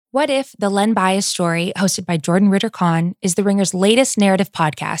What If the Len Bias Story, hosted by Jordan Ritter-Kahn, is The Ringer's latest narrative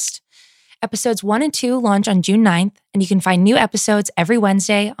podcast. Episodes 1 and 2 launch on June 9th, and you can find new episodes every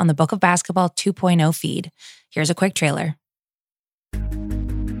Wednesday on the Book of Basketball 2.0 feed. Here's a quick trailer.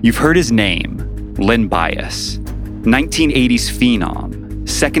 You've heard his name, Len Bias, 1980s phenom,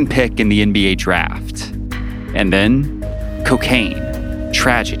 second pick in the NBA draft. And then, cocaine,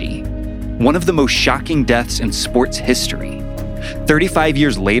 tragedy, one of the most shocking deaths in sports history. 35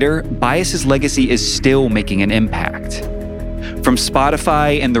 years later, Bias's legacy is still making an impact. From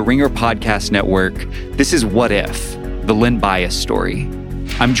Spotify and the Ringer Podcast Network, this is What If, the Len Bias Story.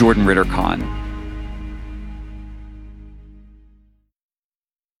 I'm Jordan Ritter-Kahn.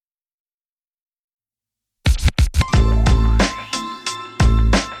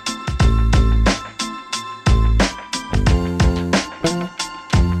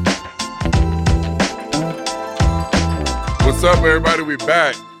 What's up, everybody? We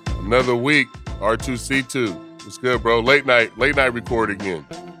back. Another week. R2C2. What's good, bro? Late night recording again.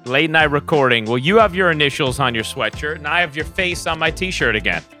 Late night recording. Well, you have your initials on your sweatshirt, and I have your face on my t-shirt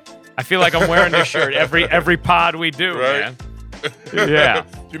again. I feel like I'm wearing this shirt every pod we do, right? Man. Yeah.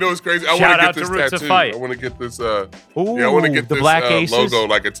 You know what's crazy? I Shout want out to get to this Roots tattoo. of Fight. I want to get this. Ooh, I want to get the this Black Aces logo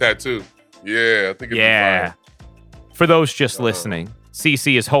like a tattoo. Yeah, I think it'd be fire. For those just listening,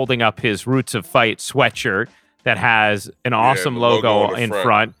 CC is holding up his Roots of Fight sweatshirt that has an awesome logo in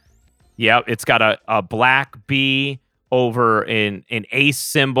front. Yep, it's got a black B over an ace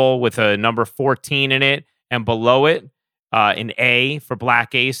symbol with a number 14 in it, and below it, an A for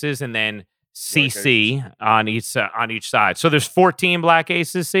Black Aces, and then CC on each side. So there's 14 Black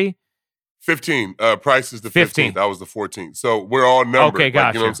Aces, C? 15. Price is the 15th. I was the 14th. So we're all numbered. Okay,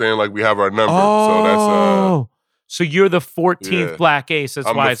 gotcha. You know what I'm saying? Like we have our number. So that's so you're the 14th Black Ace.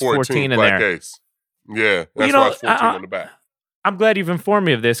 That's why it's 14 in Black there. Ace. Yeah, that's why it's 14 on the back. I'm glad you've informed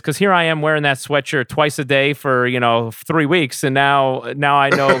me of this, because here I am wearing that sweatshirt twice a day for 3 weeks, and now I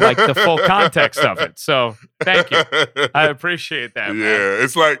know like the full context of it. So thank you, I appreciate that. Yeah, man.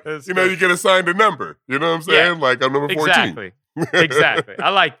 it's like you get assigned a number. You know what I'm saying? Yeah, like I'm number 14. Exactly. I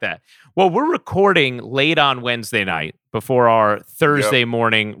like that. Well, we're recording late on Wednesday night before our Thursday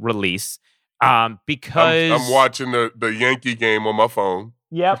morning release, because I'm watching the Yankee game on my phone.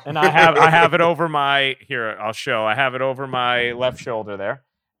 Yep, and I have it over my I'll show. I have it over my left shoulder there.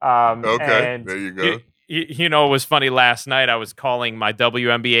 Okay, and there you go. It was funny last night. I was calling my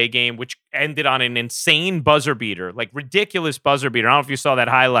WNBA game, which ended on an insane buzzer beater, like ridiculous buzzer beater. I don't know if you saw that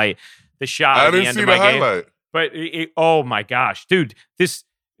highlight, the shot at the end of my game. Highlight. But oh my gosh, dude, this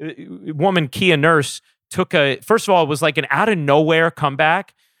woman Kia Nurse took first of all, it was like an out of nowhere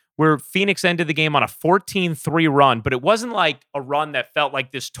comeback where Phoenix ended the game on a 14-3 run, but it wasn't like a run that felt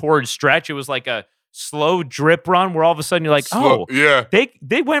like this torrid stretch. It was like a slow drip run where all of a sudden you're like,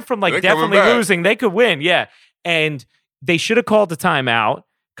 they went from like definitely losing, they could win, and they should have called the timeout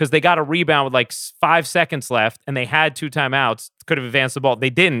because they got a rebound with like 5 seconds left, and they had 2 timeouts, could have advanced the ball.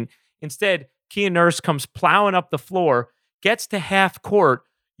 They didn't. Instead, Kia Nurse comes plowing up the floor, gets to half court,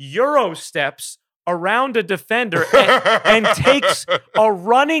 Euro steps around a defender and takes a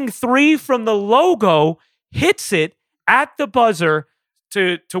running 3 from the logo, hits it at the buzzer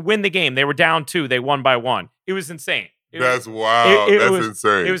to win the game. They were down 2. They won by 1. It was insane. That's wild. That's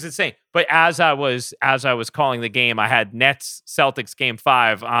insane. It was insane. But as I was calling the game, I had Nets Celtics Game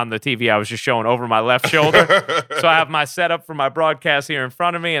 5 on the TV. I was just showing over my left shoulder. So I have my setup for my broadcast here in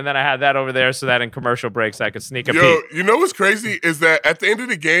front of me, and then I had that over there so that in commercial breaks I could sneak a peek. You know what's crazy is that at the end of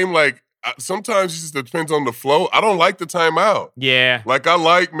the game, like, sometimes it just depends on the flow. I don't like the timeout. Yeah. Like, I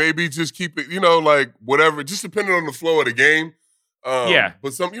like maybe just keep it, like whatever, just depending on the flow of the game.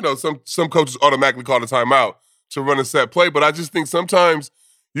 But some coaches automatically call the timeout to run a set play. But I just think sometimes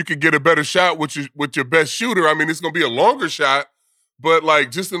you could get a better shot with your best shooter. I mean, it's going to be a longer shot, but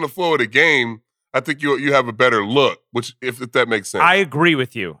like just in the flow of the game, I think you have a better look, which if that makes sense. I agree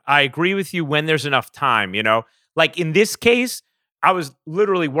with you. When there's enough time, Like in this case, I was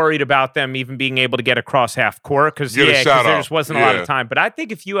literally worried about them even being able to get across half court because there just wasn't a lot of time. But I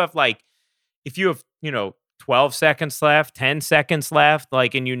think if you have 12 seconds left, 10 seconds left,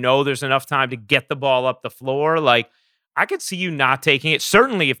 like, and there's enough time to get the ball up the floor, like, I could see you not taking it.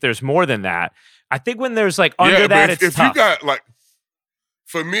 Certainly if there's more than that. I think when there's like under that, it's tough. You got like,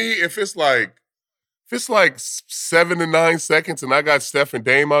 for me, if it's like 7 to 9 seconds and I got Steph and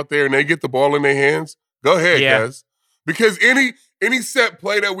Dame out there and they get the ball in their hands, go ahead, guys. Because any set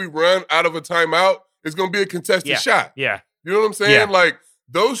play that we run out of a timeout is going to be a contested shot. Yeah. You know what I'm saying? Yeah. Like,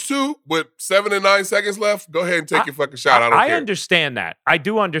 those two with 7 and 9 seconds left, go ahead and take your fucking shot. I don't care. I understand that. I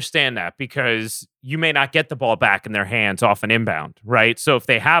do understand that because you may not get the ball back in their hands off an inbound, right? So if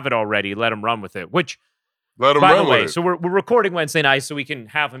they have it already, let them run with it, which, let them by run the way, with it. so we're recording Wednesday night so we can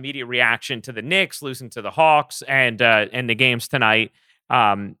have immediate reaction to the Knicks, losing to the Hawks and the games tonight.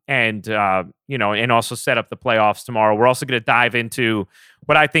 And also set up the playoffs tomorrow. We're also going to dive into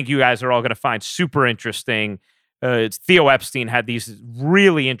what I think you guys are all going to find super interesting. Theo Epstein had these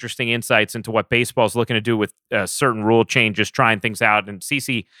really interesting insights into what baseball is looking to do with certain rule changes, trying things out. And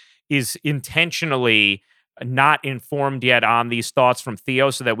CeCe is intentionally not informed yet on these thoughts from Theo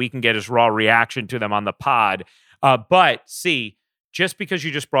so that we can get his raw reaction to them on the pod. But see, just because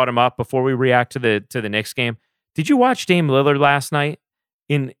you just brought him up before we react to the Knicks game, did you watch Dame Lillard last night?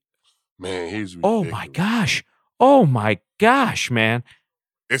 Man, he's ridiculous. Oh my gosh, man.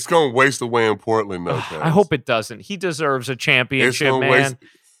 It's going to waste away in Portland, though. I hope it doesn't. He deserves a championship, man.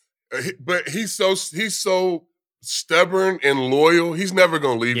 But he's so stubborn and loyal. He's never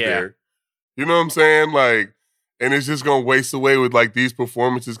going to leave there. You know what I'm saying? Like, and it's just going to waste away with like these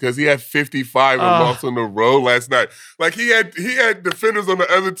performances because he had 55 and lost on the road last night. Like he had defenders on the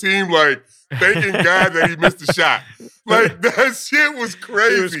other team like thanking God that he missed the shot. Like that shit was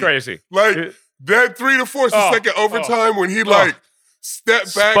crazy. It was crazy. Like that 3 to 4 second overtime when he like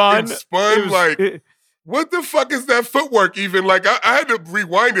stepped back and spun. What the fuck is that footwork even? Like I had to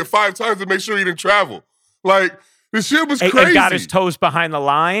rewind it 5 times to make sure he didn't travel. Like the shit was crazy. And got his toes behind the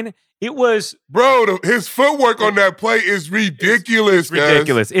line. It was... Bro, his footwork on that play is ridiculous, It's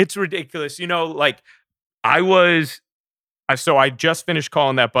ridiculous. It's ridiculous. You know, like, I just finished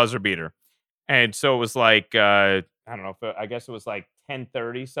calling that buzzer beater. And so it was like, I don't know, I guess it was like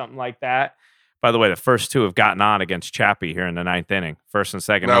 10:30, something like that. By the way, the first 2 have gotten on against Chappie here in the 9th inning. First and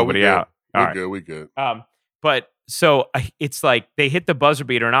second, nobody out. We good. But so it's like they hit the buzzer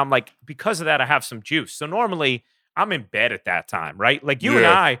beater, and I'm like, because of that, I have some juice. So normally, I'm in bed at that time, right? Like you and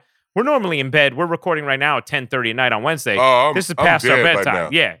I... We're normally in bed. We're recording right now at 10:30 at night on Wednesday. This is past our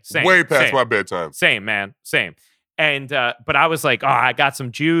bedtime. Right same. Way past my bedtime. Same, man. Same. And but I was like, I got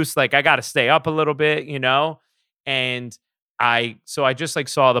some juice. Like I got to stay up a little bit, you know. And I just like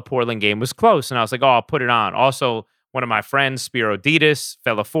saw the Portland game was close, and I was like, I'll put it on. Also, one of my friends, Spiro Ditas,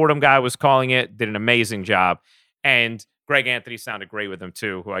 fellow Fordham guy, was calling it. Did an amazing job. And Greg Anthony sounded great with him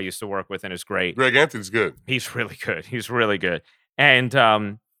too, who I used to work with, and is great. Greg Anthony's good. He's really good.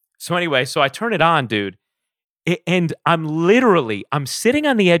 And so anyway, so I turn it on, dude, and I'm sitting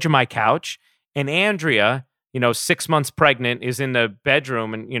on the edge of my couch, and Andrea, 6 months pregnant, is in the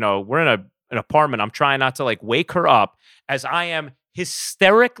bedroom, and, we're in an apartment. I'm trying not to, like, wake her up as I am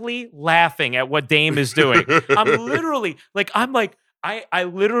hysterically laughing at what Dame is doing. I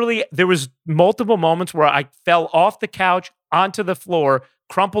literally, there was multiple moments where I fell off the couch onto the floor,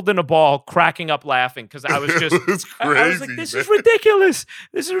 crumpled in a ball, cracking up laughing because I was just, crazy, I was like, this is ridiculous.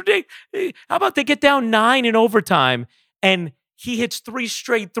 This is ridiculous. How about they get down 9 in overtime and he hits 3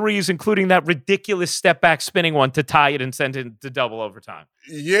 straight threes, including that ridiculous step back spinning one to tie it and send it to double overtime.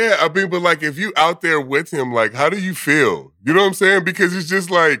 Yeah, I mean, but like if you out there with him, like how do you feel? You know what I'm saying? Because it's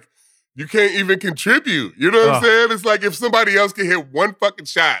just like, you can't even contribute. You know what I'm saying? It's like if somebody else can hit one fucking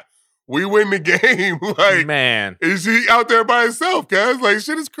shot, we win the game. Like, man, is he out there by himself, guys? Like,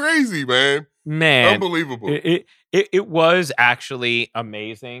 shit is crazy, man. Unbelievable. It was actually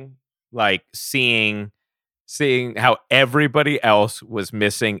amazing, like seeing how everybody else was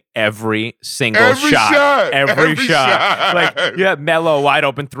missing every single shot. Every shot. Like, you have Melo, wide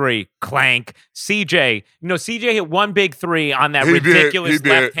open 3, clank. CJ, CJ hit 1 big 3 on that ridiculous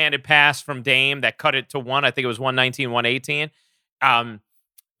left-handed pass from Dame that cut it to 1. I think it was 119, 118.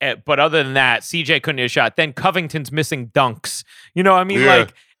 But other than that, CJ couldn't hit a shot. Then Covington's missing dunks. You know what I mean? Yeah.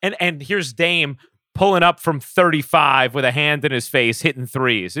 Like, and here's Dame pulling up from 35 with a hand in his face, hitting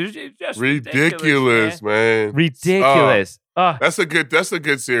threes. It's just ridiculous, man. Ridiculous. That's a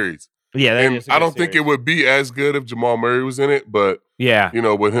good series. Yeah, and I don't think it would be as good if Jamal Murray was in it, but yeah,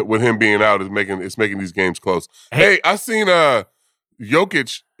 with him being out, it's making these games close. Hey, I seen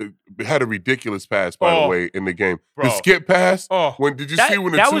Jokic had a ridiculous pass, by the way, in the game. Bro. The skip pass. When did you see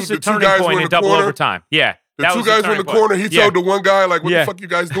when the two guys were in the double corner? Overtime. Yeah, the 2 guys were in the corner. He told the one guy like, "What the fuck you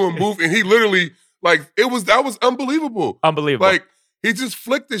guys doing? Move!" And he literally that was unbelievable. Like he just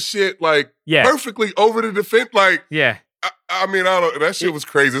flicked the shit perfectly over the defense. Like I mean, that shit was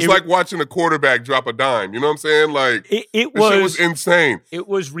crazy. It's like watching a quarterback drop a dime. You know what I'm saying? Like shit was insane. It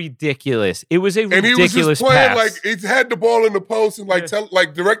was ridiculous. It was a ridiculous and he was just playing pass. Like he had the ball in the post and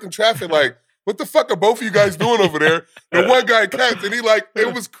directing traffic. Like, what the fuck are both of you guys doing over there? The one guy catch and he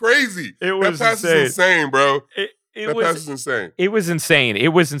it was crazy. It was that pass insane. is insane, bro. That pass is insane. It was insane. It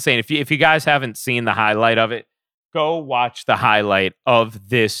was insane. If you guys haven't seen the highlight of it, go watch the highlight of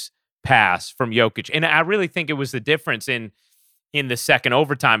this pass from Jokic. And I really think it was the difference in the second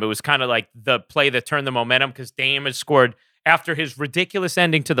overtime. It was kind of like the play that turned the momentum because Dame had scored after his ridiculous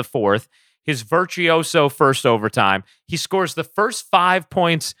ending to the fourth, his virtuoso first overtime. He scores the first 5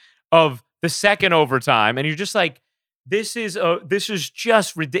 points of the second overtime, and you're just like, this is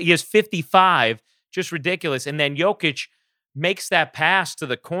just ridiculous. He has 55, just ridiculous. And then Jokic makes that pass to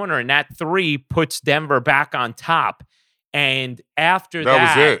the corner, and that three puts Denver back on top. And after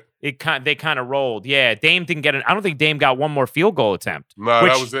that was it. They kind of rolled. Yeah, Dame didn't get I don't think Dame got one more field goal attempt. No,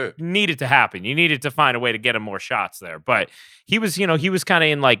 that was it. Needed to happen. You needed to find a way to get him more shots there. But he was kind of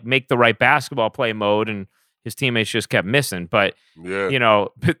in like make the right basketball play mode, and his teammates just kept missing. But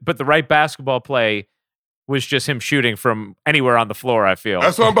but the right basketball play was just him shooting from anywhere on the floor, I feel.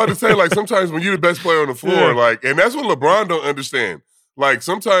 That's what I'm about to say. Like, sometimes when you're the best player on the floor, like, and that's what LeBron don't understand. Like,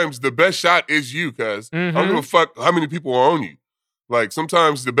 sometimes the best shot is you, cuz I don't give a fuck how many people are on you. Like,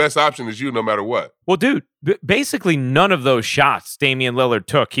 sometimes the best option is you no matter what. Well, dude, basically none of those shots Damian Lillard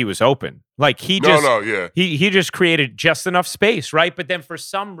took, he was open. Like, he just created just enough space, right? But then for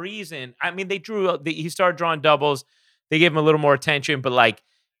some reason, I mean, he started drawing doubles. They gave him a little more attention, but like,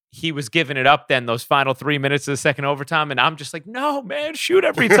 he was giving it up then those final 3 minutes of the second overtime. And I'm just like, no, man, shoot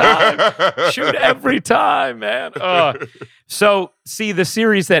every time. Shoot every time, man. So, see, the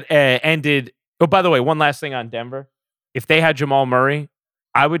series that ended. Oh, by the way, one last thing on Denver. If they had Jamal Murray,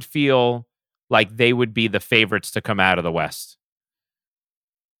 I would feel like they would be the favorites to come out of the West.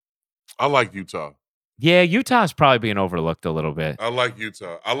 I like Utah. Yeah, Utah's probably being overlooked a little bit. I like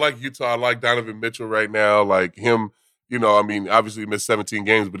Utah. I like Donovan Mitchell right now. Like him. You know, I mean, obviously he missed 17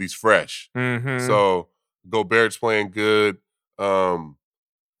 games, but he's fresh. So Gobert's playing good. I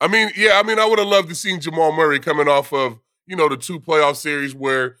would have loved to see Jamal Murray coming off of, the two playoff series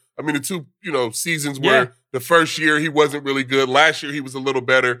the two, seasons where the first year he wasn't really good. Last year he was a little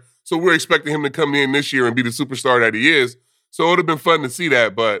better. So we're expecting him to come in this year and be the superstar that he is. So it would have been fun to see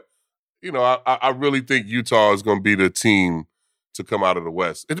that. But, I really think Utah is going to be the team to come out of the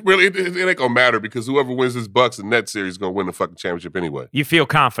West. It ain't going to matter because whoever wins this Bucks and Nets series is going to win the fucking championship anyway. You feel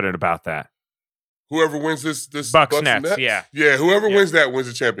confident about that? Whoever wins this Bucks Nets, yeah. Yeah, whoever wins that wins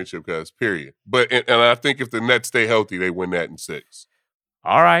the championship, guys, period. But and I think if the Nets stay healthy, they win that in 6.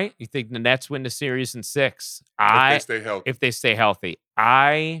 All right. You think the Nets win the series in 6? If they stay healthy.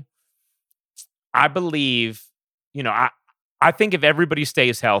 I believe, I think if everybody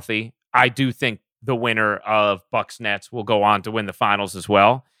stays healthy, I do think the winner of Bucks Nets will go on to win the finals as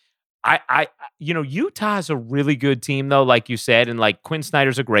well. Utah is a really good team though, like you said, and like Quinn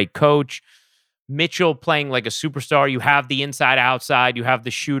Snyder's a great coach. Mitchell playing like a superstar. You have the inside outside, you have the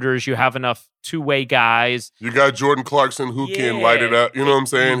shooters, you have enough two-way guys. You got Jordan Clarkson who can light it up. You know what I'm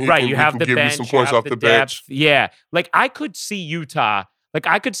saying? You have the bench, give you some points off the bench. Yeah. Like I could see Utah,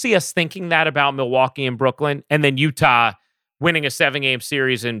 I could see us thinking that about Milwaukee and Brooklyn, and then Utah winning a 7-game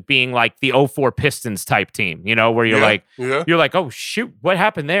series and being like the 04 Pistons type team, where you're you're like, oh shoot, what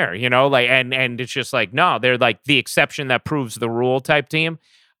happened there? And it's just like, no, they're like the exception that proves the rule type team.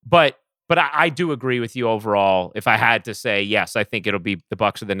 But I do agree with you overall. If I had to say, yes, I think it'll be the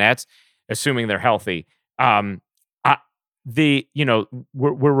Bucks or the Nets, assuming they're healthy. We're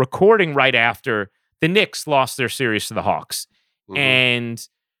recording right after the Knicks lost their series to the Hawks. And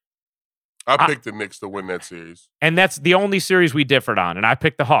I picked the Knicks to win that series. And that's the only series we differed on. And I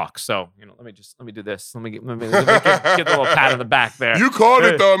picked the Hawks. So, let me do this. Let me get the little pat on the back there. You called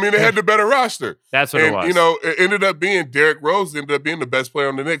it, though. I mean, they had the better roster. That's what it was. It ended up being Derrick Rose ended up being the best player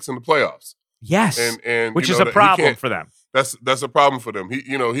on the Knicks in the playoffs. Yes. And which is a problem for them. That's a problem for them.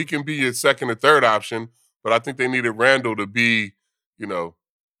 He can be a second or third option, but I think they needed Randall to be, a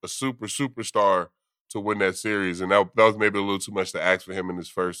superstar to win that series. And that was maybe a little too much to ask for him in his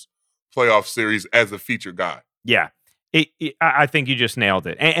first playoff series as a featured guy. Yeah. I think you just nailed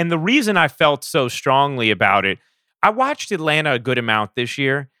it. And the reason I felt so strongly about it, I watched Atlanta a good amount this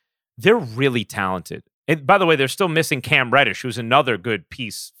year. They're really talented. And by the way, they're still missing Cam Reddish, who's another good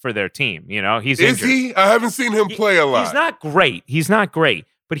piece for their team. He's injured. Is he? I haven't seen him play a lot. He's not great,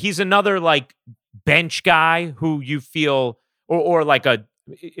 but he's another like bench guy who you feel, or like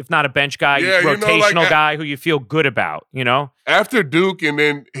if not a bench guy, rotational guy who you feel good about, After Duke, and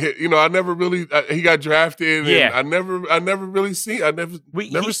then I never really he got drafted. And I never really seen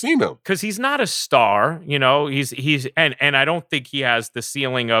seen him because he's not a star. He's and I don't think he has the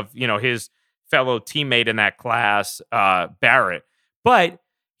ceiling of his fellow teammate in that class, Barrett. But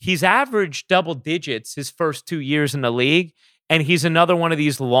he's averaged double digits his first 2 years in the league, and he's another one of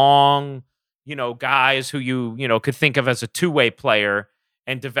these long guys who you could think of as a two-way player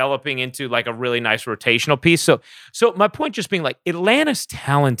and developing into like a really nice rotational piece. So my point just being like, Atlanta's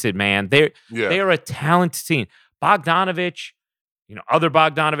talented, man. They are a talented team. Bogdanovich, other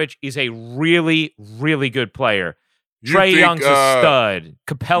Bogdanovich is a really, really good player. Trae Young's a stud.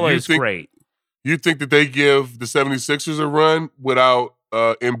 Capella is great. You think that they give the 76ers a run without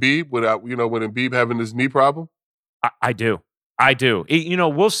Embiid, with Embiid having this knee problem? I do.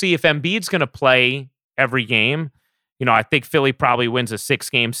 We'll see if Embiid's going to play every game. I think Philly probably wins a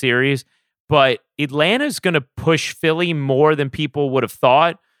 6-game series, but Atlanta's going to push Philly more than people would have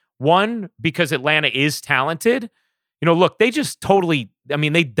thought. One, because Atlanta is talented. Look, they just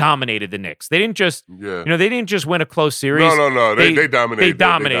they dominated the Knicks. They didn't just, they didn't just win a close series. No. They dominated. They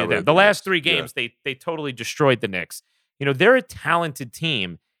dominated them. The last 3 games, they totally destroyed the Knicks. They're a talented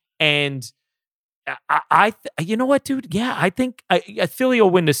team, and you know what, dude? Yeah, I think Philly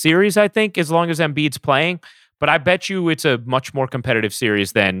will win the series. I think as long as Embiid's playing. But I bet you it's a much more competitive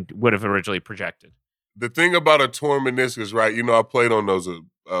series than would have originally projected. The thing about a torn meniscus, right? I played on those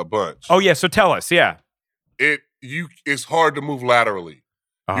a bunch. Oh, yeah. So tell us. Yeah. It's hard to move laterally.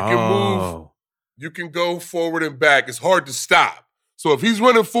 You can go forward and back. It's hard to stop. So if he's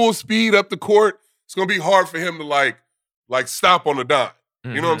running full speed up the court, it's going to be hard for him to like stop on the dime.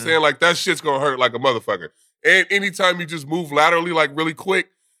 Mm-hmm. You know what I'm saying? Like that shit's going to hurt like a motherfucker. And anytime you just move laterally like really quick,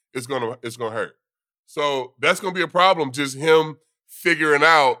 it's going to hurt. So that's going to be a problem, just him figuring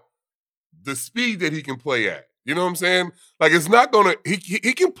out the speed that he can play at. You know what I'm saying? Like it's not going to,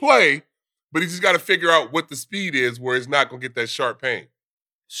 he can play, but he just got to figure out what the speed is where it's not going to get that sharp pain.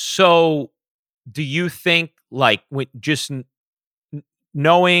 So do you think like just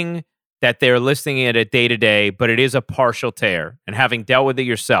knowing that they're listing it at day-to-day, but it is a partial tear and having dealt with it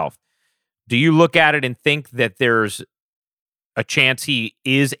yourself, do you look at it and think that there's a chance he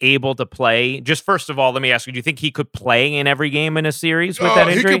is able to play? Just first of all, let me ask you, do you think he could play in every game in a series with that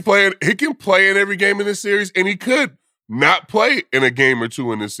injury? He can play in every game in this series, and he could not play in a game or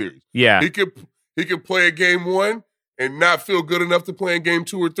two in this series. Yeah. He could play a game 1 and not feel good enough to play in game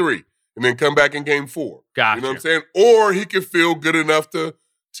 2 or 3 and then come back in game 4. Gotcha. You know what I'm saying? Or he could feel good enough to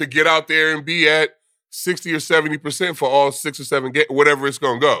get out there and be at 60 or 70% for all 6 or 7 games, whatever it's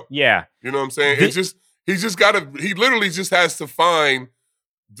going to go. Yeah. You know what I'm saying? He literally just has to find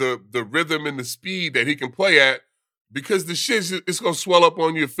the rhythm and the speed that he can play at, because the shit, it's going to swell up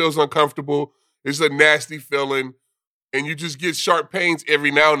on you. It feels uncomfortable. It's a nasty feeling. And you just get sharp pains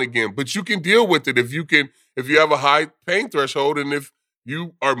every now and again. But you can deal with it if you have a high pain threshold and if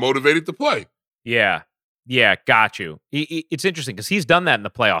you are motivated to play. Yeah. Yeah, got you. It's interesting because he's done that in the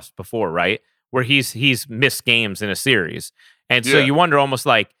playoffs before, right? Where he's missed games in a series. And so you wonder almost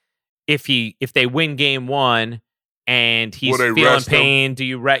like, if they win game 1 and he's feeling pain, do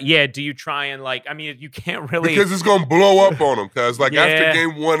you try and you can't really, because it's gonna blow up on him. Because after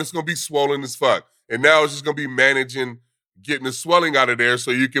game 1, it's gonna be swollen as fuck, and now it's just gonna be managing getting the swelling out of there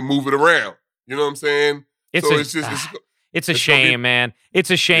so you can move it around. You know what I'm saying? It's a shame, man. It's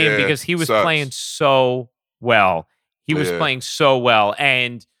a shame because he was playing so well. He was playing so well,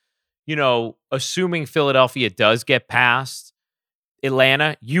 and assuming Philadelphia does get past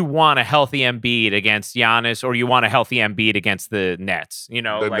Atlanta, you want a healthy Embiid against Giannis, or you want a healthy Embiid against the Nets. The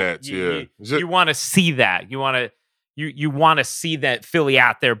Nets, you want to see that. You want to see that Philly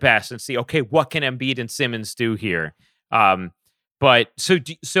at their best and see, okay, what can Embiid and Simmons do here? But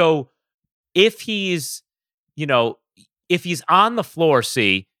so if he's on the floor,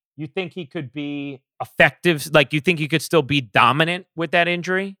 you think he could be effective? Like, you think he could still be dominant with that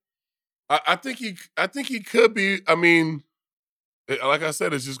injury? I think he could be. I mean, like I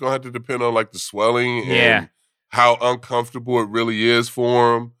said, it's just gonna have to depend on like the swelling and how uncomfortable it really is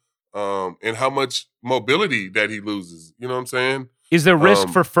for him, and how much mobility that he loses. You know what I'm saying? Is there risk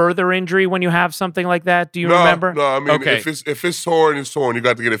for further injury when you have something like that? Do you remember? No, I mean, if it's torn, it's torn. You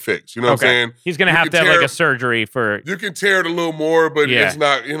got to get it fixed. You know what I'm saying? He's gonna have to have like a surgery for. You can tear it a little more, but it's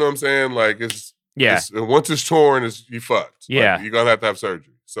not. You know what I'm saying? Like it's once it's torn, you fucked. Yeah, like, you're gonna have to have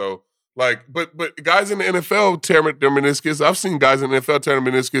surgery. So. Like, but guys in the NFL tear their meniscus. I've seen guys in the NFL tear their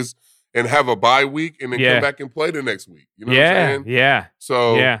meniscus and have a bye week and then come back and play the next week. You know what I'm saying? Yeah.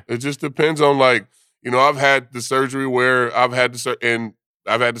 So it just depends on I've had the surgery where I've had the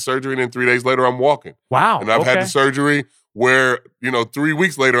surgery and then 3 days later I'm walking. Wow. And I've had the surgery where 3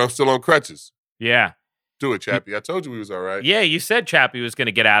 weeks later I'm still on crutches. Yeah. Do it, Chappie. I told you he was all right. Yeah, you said Chappie was going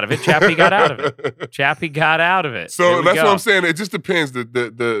to get out of it. Chappie got out of it. Chappie got out of it. So that's what I'm saying. It just depends. The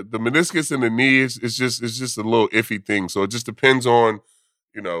meniscus and the knee is just a little iffy thing. So it just depends on,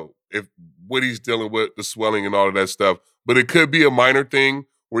 if what he's dealing with, the swelling and all of that stuff. But it could be a minor thing,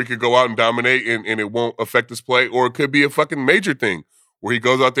 where he could go out and dominate and it won't affect his play, or it could be a fucking major thing where he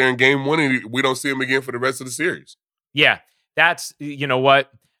goes out there in game one and we don't see him again for the rest of the series. Yeah, that's, you know what?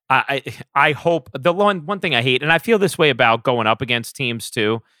 I hope the one thing I hate, and I feel this way about going up against teams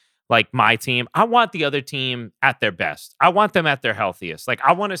too, like my team, I want the other team at their best. I want them at their healthiest. Like,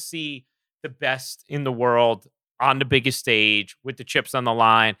 I want to see the best in the world on the biggest stage with the chips on the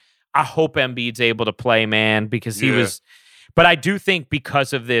line. I hope Embiid's able to play, man, because he was. But I do think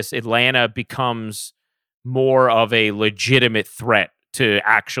because of this, Atlanta becomes more of a legitimate threat to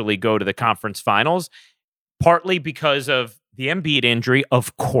actually go to the conference finals, partly because of the Embiid injury.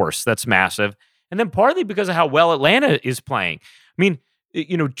 Of course, that's massive. And then partly because of how well Atlanta is playing. I mean,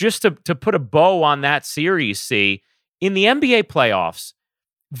 you know, just to put a bow on that series, see, in the NBA playoffs,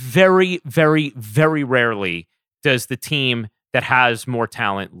 very, very, very rarely does the team that has more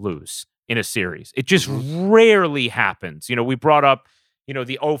talent lose in a series. It just rarely happens. You know, we brought up, you know,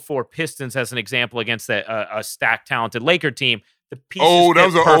 the 04 Pistons as an example against a stacked, talented Laker team. The pieces that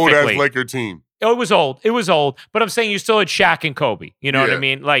was an old-ass Laker team. Oh, it was old. It was old. But I'm saying you still had Shaq and Kobe. You know what I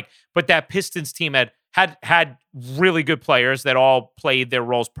mean? Like, but that Pistons team had really good players that all played their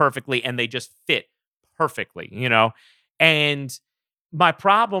roles perfectly, and they just fit perfectly, you know? And my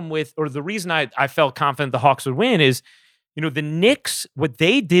problem with, or the reason I felt confident the Hawks would win is, you know, the Knicks, what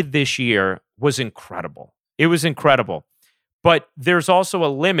they did this year was incredible. It was incredible. But there's also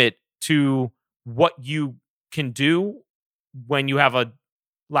a limit to what you can do when you have a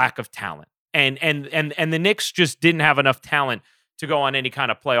lack of talent. And the Knicks just didn't have enough talent to go on any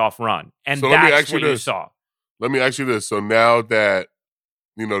kind of playoff run. And so that's what you saw. Let me ask you this. So now that,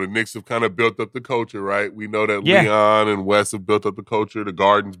 you know, the Knicks have kind of built up the culture, right? We know that Leon and Wes have built up the culture. The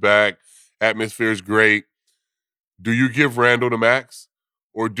Garden's back. Atmosphere is great. Do you give Randall the max?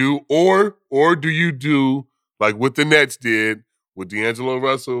 Or do you do like what the Nets did with D'Angelo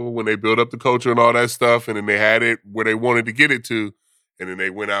Russell when they built up the culture and all that stuff, and then they had it where they wanted to get it to, and then they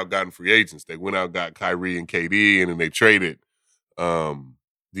went out gotten free agents. They went out got Kyrie and KD, and then they traded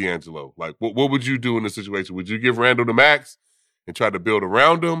D'Angelo. Like, what would you do in this situation? Would you give Randall the max and try to build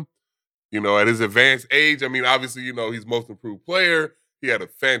around him? You know, at his advanced age, I mean, obviously, you know, he's most improved player. He had a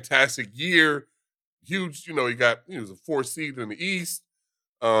fantastic year. Huge, you know, he was a 4th seed in the East.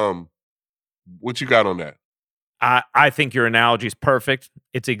 What you got on that? I think your analogy is perfect.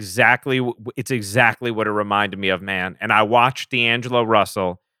 It's exactly what it reminded me of, man. And I watched D'Angelo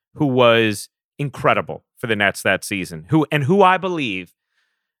Russell, who was incredible for the Nets that season, who I believe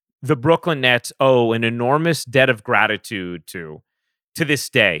the Brooklyn Nets owe an enormous debt of gratitude to this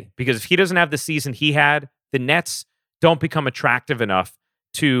day. Because if he doesn't have the season he had, the Nets don't become attractive enough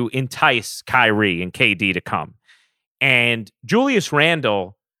to entice Kyrie and KD to come. And Julius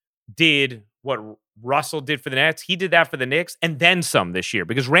Randle did what Russell did for the Nets. He did that for the Knicks and then some this year,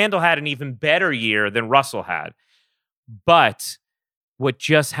 because Randle had an even better year than Russell had. But what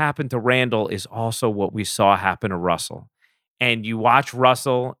just happened to Randle is also what we saw happen to Russell. And you watch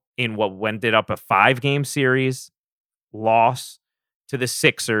Russell in what ended up a 5-game series, loss to the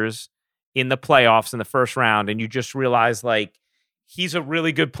Sixers in the playoffs in the first round, and you just realize, like, he's a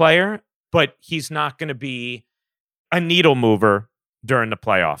really good player, but he's not going to be a needle mover during the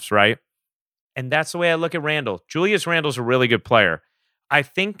playoffs, right? And that's the way I look at Randle. Julius Randle's a really good player. I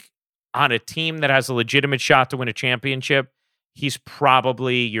think on a team that has a legitimate shot to win a championship, he's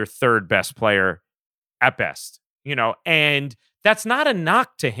probably your 3rd best player at best, you know, and that's not a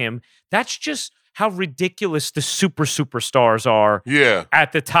knock to him. That's just how ridiculous the superstars are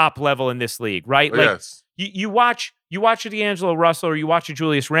at the top level in this league, right? Like, yes. You watch a D'Angelo Russell or you watch a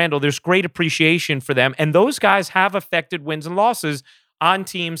Julius Randle, there's great appreciation for them. And those guys have affected wins and losses on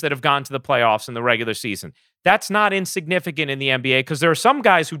teams that have gone to the playoffs in the regular season. That's not insignificant in the NBA, because there are some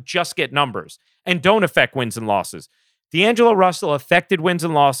guys who just get numbers and don't affect wins and losses. D'Angelo Russell affected wins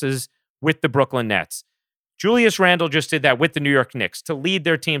and losses with the Brooklyn Nets. Julius Randle just did that with the New York Knicks to lead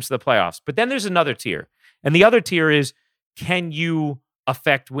their teams to the playoffs. But then there's another tier. And the other tier is, can you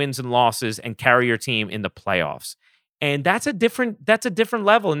affect wins and losses and carry your team in the playoffs? And that's a different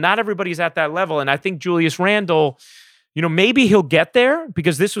level. And not everybody's at that level. And I think Julius Randle, you know, maybe he'll get there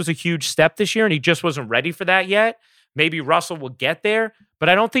because this was a huge step this year and he just wasn't ready for that yet. Maybe Russell will get there, but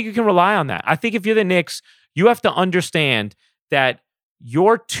I don't think you can rely on that. I think if you're the Knicks, you have to understand that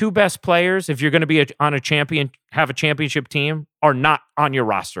your 2 best players, if you're going to be have a championship team, are not on your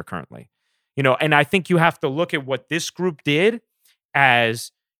roster currently. You know, and I think you have to look at what this group did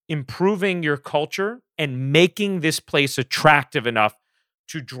as improving your culture and making this place attractive enough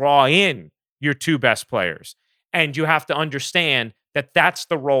to draw in your 2 best players. And you have to understand that that's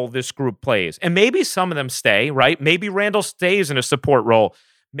the role this group plays. And maybe some of them stay, right? Maybe Randle stays in a support role.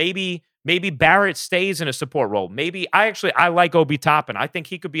 maybe Barrett stays in a support role. Maybe I like Obi Toppin. I think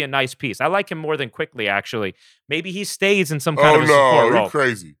he could be a nice piece. I like him more than Quickly, actually. Maybe he stays in some kind of a support role. You're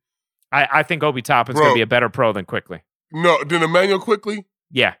crazy. I think Obi Toppin's going to be a better pro than Quickly. No, then Emmanuel Quickly?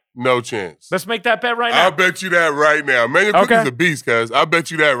 Yeah. No chance. Let's make that bet right now. I'll bet you that right now. Emmanuel Quickly's a beast, cuz. I'll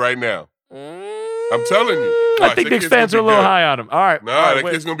bet you that right now. I'm telling you. Watch, I think Knicks fans are a little high on him. All right. That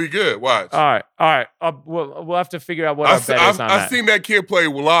kid's going to be good. Watch. All right. We'll have to figure out what our bet is on that. I seen that kid play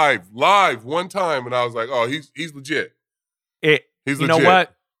live one time, and I was like, oh, he's legit. He's legit. You know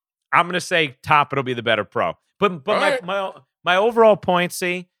what? I'm going to say Toppin will be the better pro. But my overall point,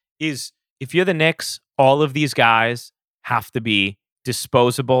 is if you're the Knicks, all of these guys have to be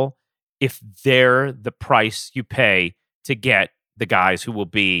disposable if they're the price you pay to get the guys who will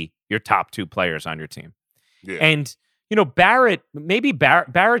be your top 2 players on your team. Yeah. And,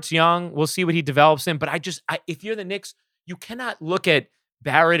 Barrett's young. We'll see what he develops in. But if you're the Knicks, you cannot look at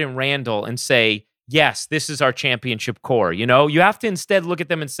Barrett and Randall and say, yes, this is our championship core. You have to instead look at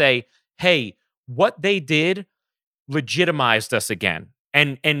them and say, hey, what they did legitimized us again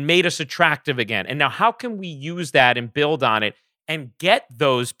and made us attractive again. And now how can we use that and build on it and get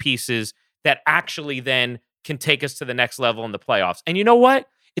those pieces that actually then can take us to the next level in the playoffs? And you know what?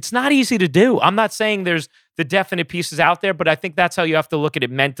 It's not easy to do. I'm not saying there's the definite pieces out there, but I think that's how you have to look at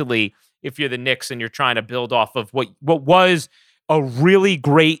it mentally if you're the Knicks and you're trying to build off of what was a really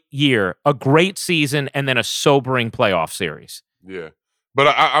great year, a great season, and then a sobering playoff series. Yeah. But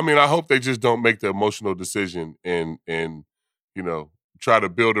I hope they just don't make the emotional decision and try to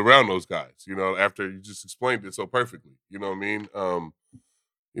build around those guys, after you just explained it so perfectly. You know what I mean?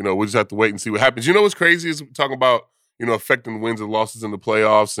 We'll just have to wait and see what happens. You know what's crazy is talking about, affecting wins and losses in the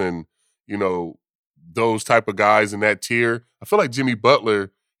playoffs and, those type of guys in that tier. I feel like Jimmy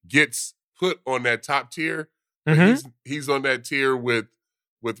Butler gets put on that top tier. Mm-hmm. He's on that tier with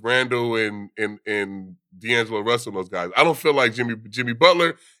Randall and D'Angelo Russell and those guys. I don't feel like Jimmy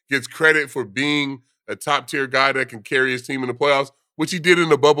Butler gets credit for being a top tier guy that can carry his team in the playoffs, which he did in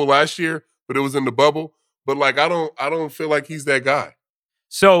the bubble last year, but it was in the bubble. But I don't feel like he's that guy.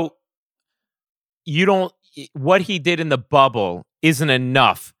 So what he did in the bubble isn't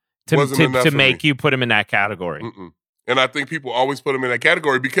enough to make you put him in that category. Mm-mm. And I think people always put him in that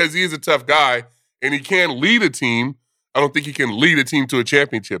category because he is a tough guy and he can lead a team. I don't think he can lead a team to a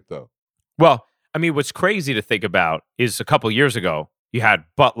championship, though. Well, what's crazy to think about is a couple years ago, you had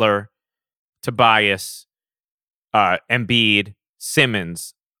Butler, Tobias, Embiid,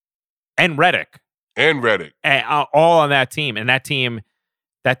 Simmons, and Redick. All on that team. And that team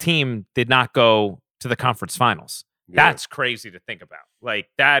did not go to the conference finals. Yeah. That's crazy to think about.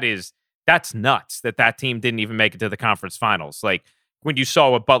 That's nuts that team didn't even make it to the conference finals. Like when you saw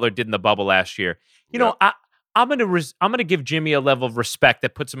what Butler did in the bubble last year, I'm gonna give Jimmy a level of respect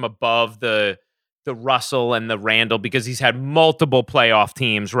that puts him above the Russell and the Randall because he's had multiple playoff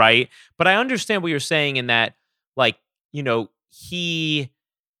teams, right? But I understand what you're saying in that,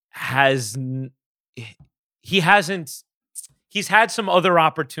 he's had some other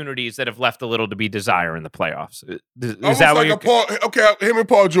opportunities that have left a little to be desired in the playoffs. Is that what him and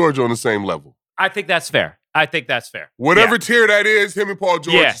Paul George are on the same level. I think that's fair. Whatever tier that is, him and Paul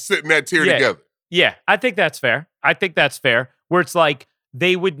George sit in that tier together. Yeah, I think that's fair. Where it's like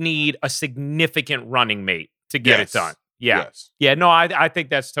they would need a significant running mate to get it done. Yeah. Yes. Yeah, no, I think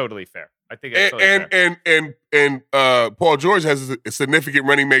that's totally fair. I think that's totally fair. And Paul George has a significant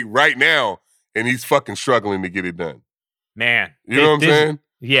running mate right now, and he's fucking struggling to get it done. Man. You know what I'm saying?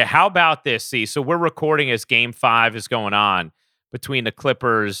 Yeah, how about this? See, so we're recording as Game 5 is going on between the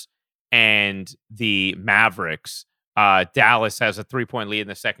Clippers and the Mavericks. Dallas has a 3-point lead in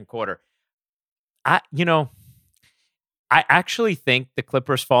the second quarter. I actually think the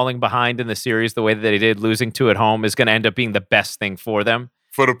Clippers falling behind in the series the way that they did, losing 2 at home, is going to end up being the best thing for them.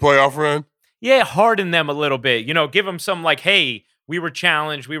 For the playoff run? Yeah, harden them a little bit. Give them some hey, we were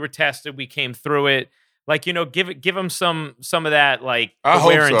challenged, we were tested, we came through it. Give them some of that wear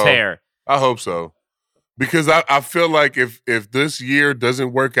and tear. I hope so. Because I feel like if this year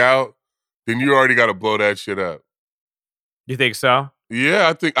doesn't work out, then you already got to blow that shit up. You think so?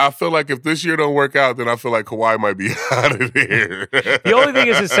 Yeah, I feel like if this year don't work out, then I feel like Kawhi might be out of there. The only thing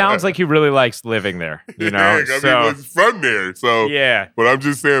is, it sounds like he really likes living there. He's from there. So yeah. But I'm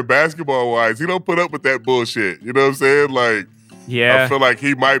just saying, basketball wise, he don't put up with that bullshit. You know what I'm saying? Yeah. I feel like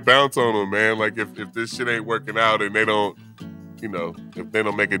he might bounce on him, man. If this shit ain't working out and they don't, if they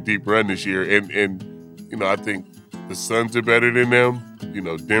don't make a deep run this year, and I think the Suns are better than them.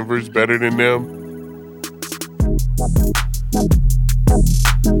 Denver's better than them.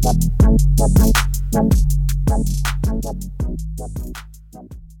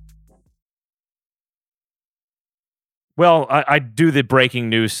 Well, I do the breaking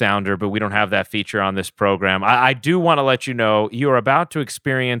news sounder, but we don't have that feature on this program. I do want to let you know you are about to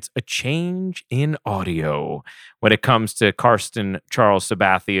experience a change in audio when it comes to Karsten Charles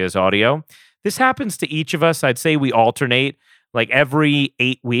Sabathia's audio. This happens to each of us. I'd say we alternate. Like every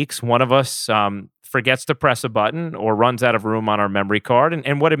 8 weeks, one of us forgets to press a button or runs out of room on our memory card.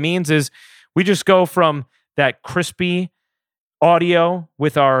 And what it means is we just go from that crispy audio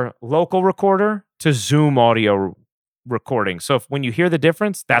with our local recorder to Zoom audio recording. So when you hear the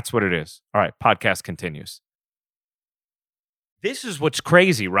difference, that's what it is. All right, podcast continues. This is what's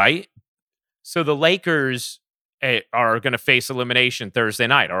crazy, right? So the Lakers are going to face elimination Thursday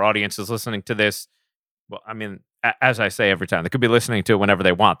night. Our audience is listening to this. Well, I mean, as I say every time, they could be listening to it whenever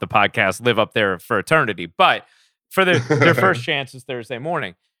they want. The podcast live up there for eternity. But for their first chance is Thursday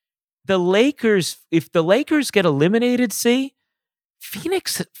morning. The Lakers, if the Lakers get eliminated,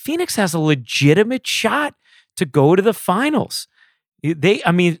 Phoenix has a legitimate shot to go to the finals.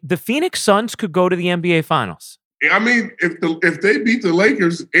 The Phoenix Suns could go to the NBA Finals. I mean, if they beat the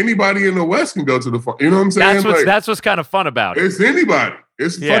Lakers, anybody in the West can go to the finals. You know what I'm saying? That's what's kind of fun about it. It's anybody.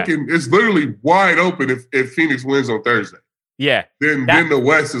 It's it's literally wide open if Phoenix wins on Thursday. Yeah. Then the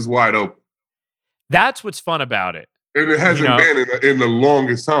West is wide open. That's what's fun about it. And it hasn't been in the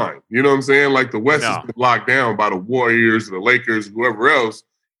longest time. You know what I'm saying? Like the West has been locked down by the Warriors, the Lakers, whoever else,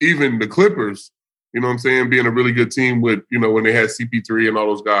 even the Clippers. You know what I'm saying? Being a really good team with, when they had CP3 and all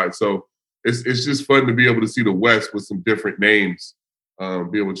those guys. So it's just fun to be able to see the West with some different names,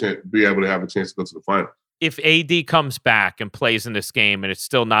 be able to have a chance to go to the final. If AD comes back and plays in this game and it's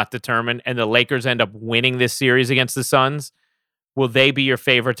still not determined and the Lakers end up winning this series against the Suns, will they be your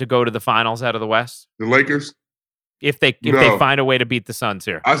favorite to go to the finals out of the West? The Lakers? If they find a way to beat the Suns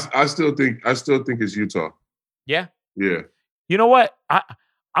here. I still think it's Utah. Yeah? Yeah. You know what?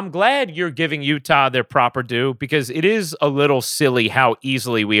 I'm glad you're giving Utah their proper due because it is a little silly how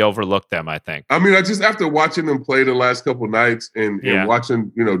easily we overlook them, I think. I mean, just after watching them play the last couple of nights and watching,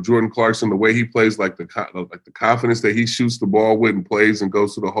 Jordan Clarkson, the way he plays, like the confidence that he shoots the ball with and plays and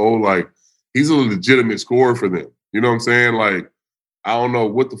goes to the hole, like he's a legitimate scorer for them. You know what I'm saying? Like, I don't know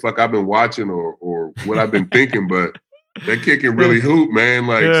what the fuck I've been watching or what I've been thinking, but that kid can really hoop, man.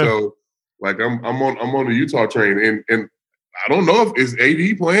 Like, so like I'm on the Utah train and I don't know if is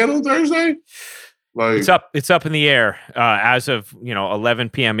AD playing on Thursday. Like it's up in the air as of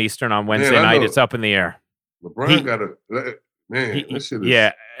 11 p.m. Eastern on Wednesday night. It's up in the air. LeBron got this shit is,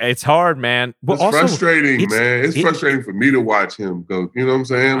 yeah, it's hard, man. But it's also frustrating, man. It's frustrating for me to watch him go. You know what I'm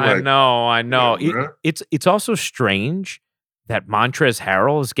saying? Like, I know. Yeah, it's also strange that Montrezl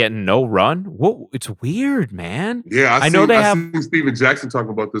Harrell is getting no run. Whoa, it's weird, man. Yeah, I seen Steven Jackson talking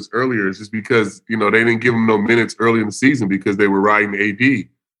about this earlier. It's just because, they didn't give him no minutes early in the season because they were riding AD.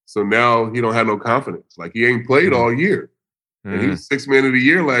 So now he don't have no confidence. Like, he ain't played all year. And he was 6th man of the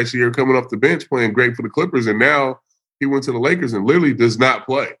year last year coming off the bench playing great for the Clippers. And now he went to the Lakers and literally does not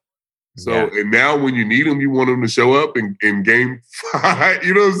play. So, and now when you need him, you want him to show up in game 5.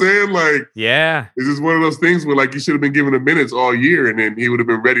 You know what I'm saying? Like, yeah, it's just one of those things where, like, you should have been given him minutes all year, and then he would have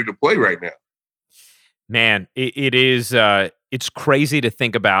been ready to play right now. Man, it is. It's crazy to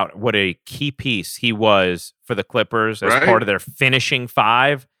think about what a key piece he was for the Clippers as part of their finishing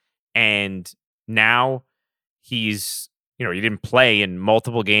 5, and now he's. He didn't play in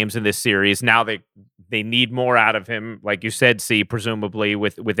multiple games in this series. Now they need more out of him, like you said, presumably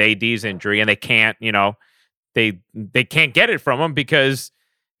with AD's injury, and they can't, they can't get it from him because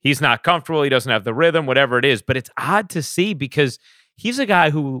he's not comfortable. He doesn't have the rhythm, whatever it is. But it's odd to see because he's a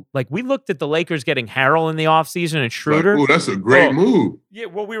guy who, like, we looked at the Lakers getting Harrell in the offseason and Schroeder. Like, that's a great move. Yeah,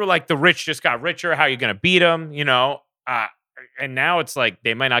 well, we were like, the rich just got richer. How are you going to beat him? And now it's like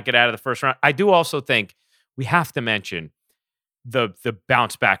they might not get out of the first round. I do also think we have to mention the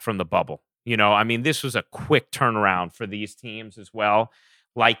bounce back from the bubble. This was a quick turnaround for these teams as well,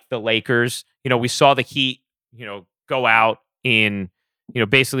 like the Lakers. We saw the Heat, go out in,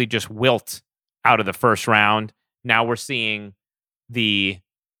 basically just wilt out of the first round. Now we're seeing the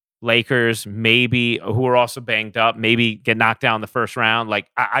Lakers, maybe, who are also banged up, maybe get knocked down in the first round. Like,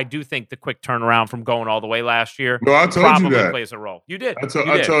 I do think the quick turnaround from going all the way last year probably plays a role. You did. I told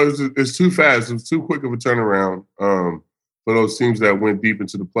you it's too fast. It was too quick of a turnaround. For those teams that went deep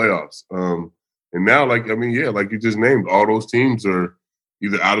into the playoffs. And now, like you just named, all those teams are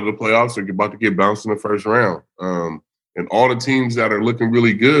either out of the playoffs or about to get bounced in the first round. And all the teams that are looking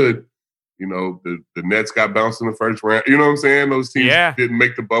really good, the Nets got bounced in the first round. You know what I'm saying? Those teams didn't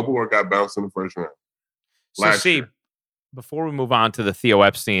make the bubble or got bounced in the first round. Before we move on to the Theo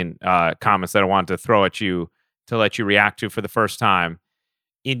Epstein comments that I wanted to throw at you to let you react to for the first time,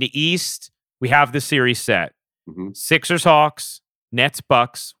 in the East, we have the series set. Sixers, Hawks, Nets,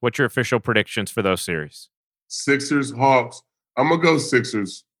 Bucks. What's your official predictions for those series? Sixers, Hawks. I'm going to go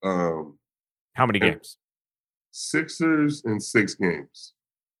Sixers. How many games? Sixers in 6 games.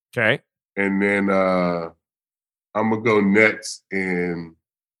 Okay. And then I'm going to go Nets in...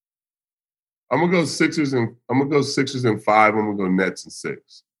 I'm going to go Sixers in 5. I'm going to go Nets in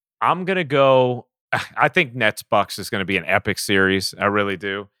 6. I'm going to go... I think Nets Bucks is going to be an epic series. I really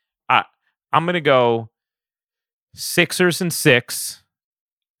do. I'm going to go Sixers in 6.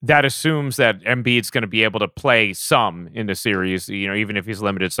 That assumes that Embiid's going to be able to play some in the series, even if he's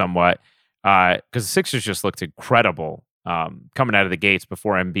limited somewhat. Because the Sixers just looked incredible coming out of the gates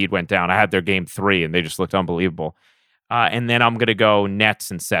before Embiid went down. I had their game 3, and they just looked unbelievable. And then I'm going to go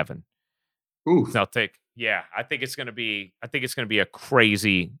Nets in 7. Oof. I think it's going to be a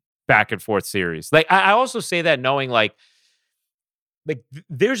crazy back and forth series. Like I also say that knowing like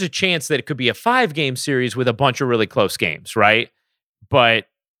there's a chance that it could be a 5-game series with a bunch of really close games, right? But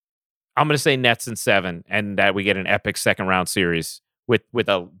I'm going to say Nets in 7, and that we get an epic second round series with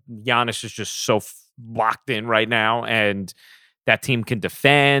a Giannis is just so locked in right now, and that team can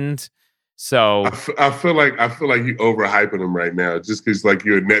defend. So I feel like you overhyping him right now, just because like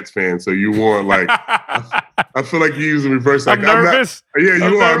you're a Nets fan, so you want like I feel like you use the reverse. Like, I'm nervous.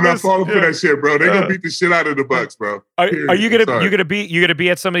 I'm not falling for that shit, bro. They're gonna beat the shit out of the Bucks, bro. Are you gonna be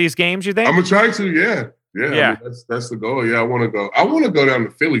at some of these games? You think? I'm gonna try to. Yeah. I mean, that's the goal. Yeah, I want to go. I want to go down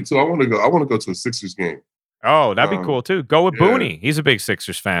to Philly too. I want to go to a Sixers game. Oh, that'd be cool too. Go with Booney. He's a big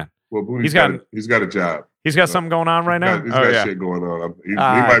Sixers fan. Well, Booney's got a job. He's got something going on right now. He's got shit going on. He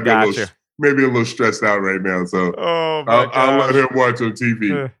might be maybe a little stressed out right now. So I'll let him watch on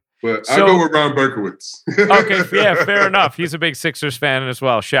TV. But I'll go with Ron Berkowitz. Okay, yeah, fair enough. He's a big Sixers fan as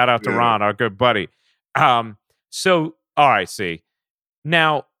well. Shout out to Ron, our good buddy. So, all right, see.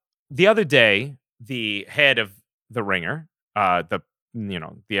 Now, the other day, the head of The Ringer, the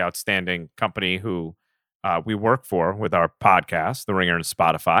outstanding company who we work for with our podcast, The Ringer and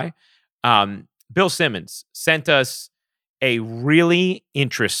Spotify, Bill Simmons sent us a really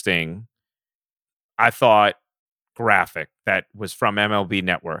interesting, I thought, graphic that was from MLB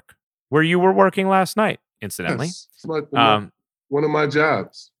Network, where you were working last night, incidentally. Yes. It's like one of my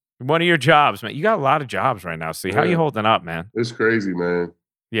jobs. One of your jobs, man. You got a lot of jobs right now. See, how you holding up, man? It's crazy, man.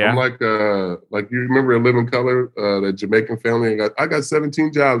 Yeah. I'm like you remember In Living Color, that Jamaican family? I got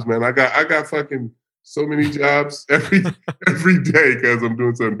 17 jobs, man. I got fucking so many jobs every day because I'm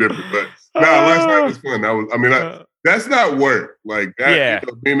doing something different. But last night was fun. That's not work. Like that,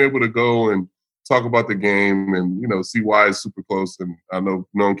 being able to go and talk about the game and, see why it's super close. And I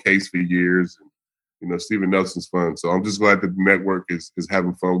known Case for years and, Steven Nelson's fun. So I'm just glad that the network is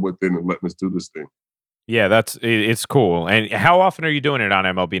having fun with it and letting us do this thing. Yeah, it's cool. And how often are you doing it on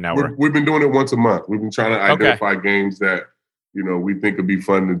MLB Network? We've been doing it once a month. We've been trying to identify games that, we think would be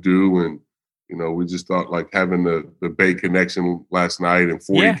fun to do. And, we just thought like having the Bay connection last night and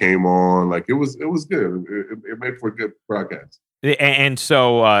 40 came on. Like it was good. It made for a good broadcast. And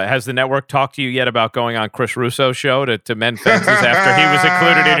so has the network talked to you yet about going on Chris Russo's show to mend fences after he was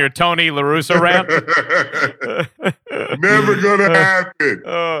included in your Tony La Russa rant? Never gonna happen.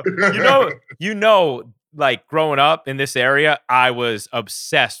 Like growing up in this area, I was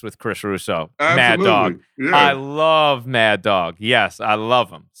obsessed with Chris Russo. Absolutely. Mad Dog. Yeah. I love Mad Dog. Yes, I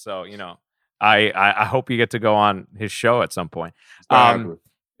love him. So, I hope you get to go on his show at some point.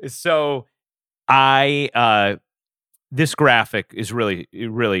 This graphic is really,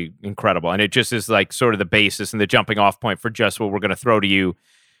 really incredible. And it just is like sort of the basis and the jumping off point for just what we're going to throw to you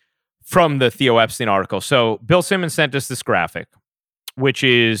from the Theo Epstein article. So Bill Simmons sent us this graphic, which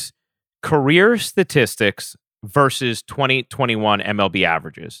is career statistics versus 2021 MLB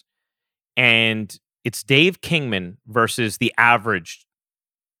averages. And it's Dave Kingman versus the average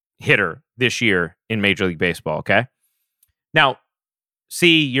hitter this year in Major League Baseball, okay? Now,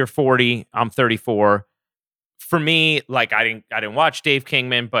 you're 40, I'm 34. For me, like I didn't watch Dave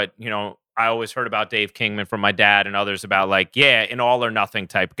Kingman, but I always heard about Dave Kingman from my dad and others about like, an all or nothing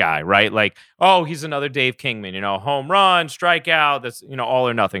type guy, right? Like, oh, he's another Dave Kingman, home run, strikeout, that's all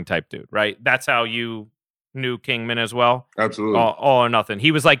or nothing type dude, right? That's how you knew Kingman as well. Absolutely. All or nothing.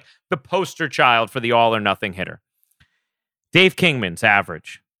 He was like the poster child for the all or nothing hitter. Dave Kingman's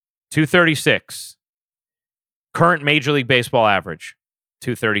average, 236. Current Major League Baseball average,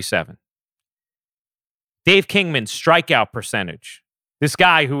 237. Dave Kingman's strikeout percentage. This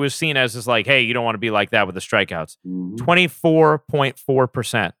guy who was seen as like, hey, you don't want to be like that with the strikeouts.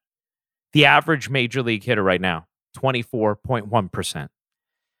 24.4%. The average Major League hitter right now, 24.1%.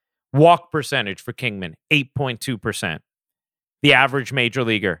 Walk percentage for Kingman, 8.2%. The average Major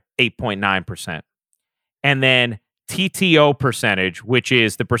Leaguer, 8.9%. and then TTO percentage, which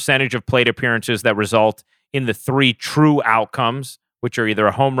is the percentage of plate appearances that result in the 3 true outcomes, which are either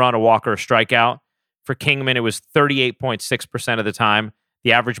a home run, a walk, or a strikeout. For Kingman, it was 38.6% of the time.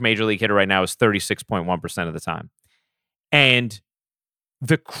 The average major league hitter right now is 36.1% of the time. And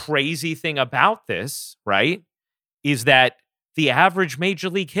the crazy thing about this, right, is that the average major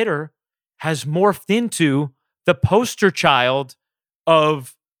league hitter has morphed into the poster child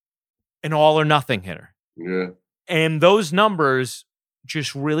of an all or nothing hitter. Yeah. And those numbers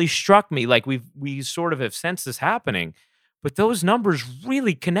just really struck me. Like we sort of have sensed this happening, but those numbers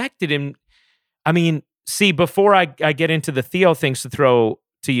really connected. And I mean, see, before I get into the Theo things to throw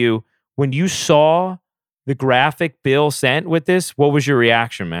to you, when you saw the graphic Bill sent with this, what was your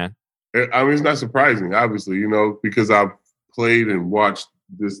reaction, man? I mean, it's not surprising, obviously, you know, because I've played and watched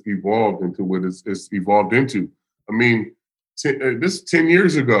this evolve into what it's evolved into. I mean, this 10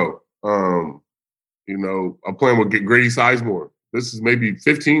 years ago, you know, I'm playing with Grady Sizemore. This is maybe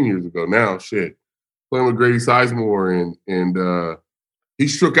 15 years ago now, shit. Playing with Grady Sizemore, and he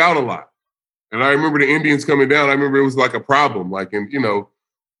struck out a lot. And I remember the Indians coming down. I remember it was like a problem, like in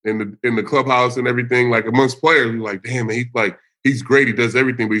the clubhouse and everything, like amongst players. We're like, damn, he's great. He does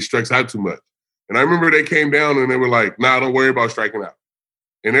everything, but he strikes out too much. And I remember they came down and they were like, nah, don't worry about striking out.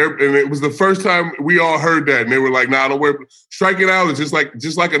 And it was the first time we all heard that. And they were like, nah, don't worry. Striking out is just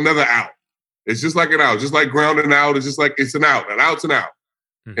like another out. It's just like an out. Just like grounding out. It's just like it's an out. An out's an out.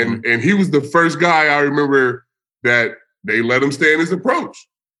 Mm-hmm. And he was the first guy I remember that they let him stay in his approach.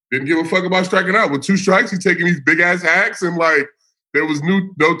 Didn't give a fuck about striking out. With 2 strikes, he's taking these big ass hacks, and like there was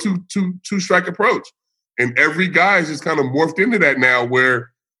no two strike approach. And every guy is just kind of morphed into that now,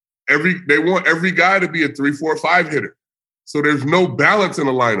 where they want every guy to be a 3, 4, 5 hitter. So there's no balance in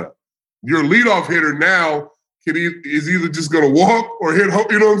the lineup. Your leadoff hitter now is either just going to walk or hit home.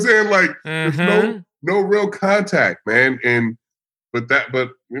 You know what I'm saying? Like there's no real contact, man. But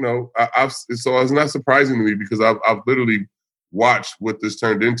you know, so it's not surprising to me because I've literally watched what this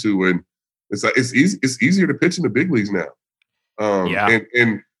turned into, and it's like it's easier to pitch in the big leagues now.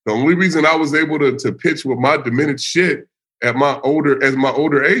 And the only reason I was able to pitch with my diminished shit at my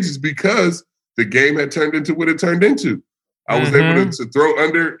older age is because the game had turned into what it turned into. I was able to throw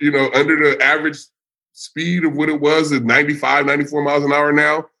under the average speed of what it was at 95, 94 miles an hour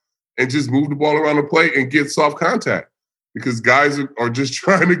now, and just move the ball around the plate and get soft contact because guys are just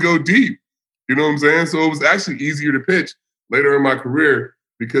trying to go deep. You know what I'm saying? So it was actually easier to pitch later in my career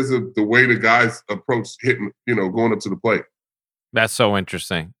because of the way the guys approach hitting, going up to the plate. That's so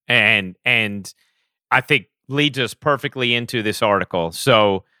interesting. And I think leads us perfectly into this article.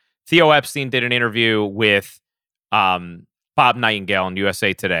 So Theo Epstein did an interview with Bob Nightingale in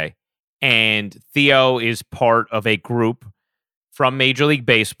USA Today. And Theo is part of a group from Major League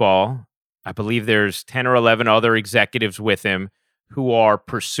Baseball. I believe there's 10 or 11 other executives with him who are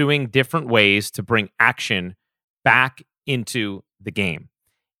pursuing different ways to bring action back into the game.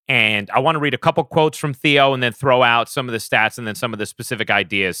 And I want to read a couple quotes from Theo and then throw out some of the stats and then some of the specific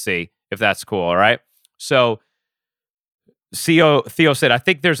ideas, see if that's cool, all right? So Theo said, I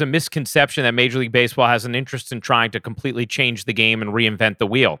think there's a misconception that Major League Baseball has an interest in trying to completely change the game and reinvent the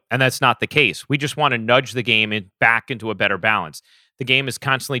wheel. And that's not the case. We just want to nudge the game back into a better balance. The game is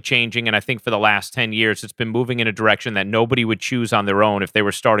constantly changing, and I think for the last 10 years, it's been moving in a direction that nobody would choose on their own if they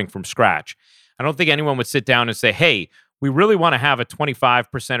were starting from scratch. I don't think anyone would sit down and say, hey, we really want to have a 25%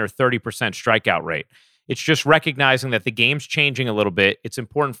 or 30% strikeout rate. It's just recognizing that the game's changing a little bit. It's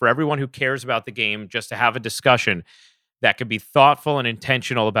important for everyone who cares about the game just to have a discussion that could be thoughtful and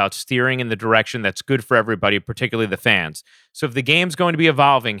intentional about steering in the direction that's good for everybody, particularly the fans. So if the game's going to be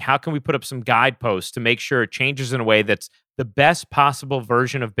evolving, how can we put up some guideposts to make sure it changes in a way that's the best possible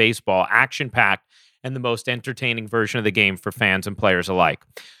version of baseball, action-packed, and the most entertaining version of the game for fans and players alike?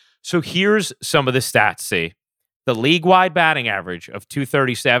 So here's some of the stats, see. The league-wide batting average of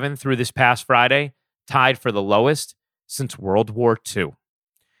 .237 through this past Friday tied for the lowest since World War II.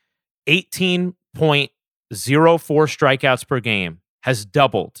 18.04 strikeouts per game has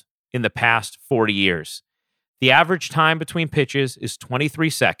doubled in the past 40 years. The average time between pitches is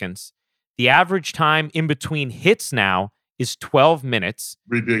 23 seconds. The average time in between hits now is 12 minutes.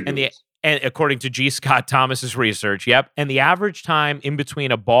 Ridiculous. And according to G. Scott Thomas's research, yep. And the average time in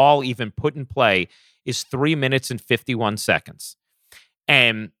between a ball even put in play is 3 minutes and 51 seconds.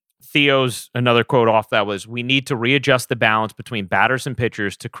 And Theo's another quote off that was, we need to readjust the balance between batters and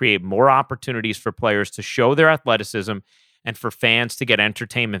pitchers to create more opportunities for players to show their athleticism and for fans to get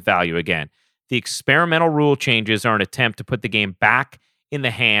entertainment value again. The experimental rule changes are an attempt to put the game back in the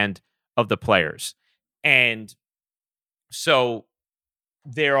hand of the players. And so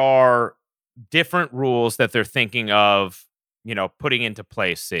there are different rules that they're thinking of, putting into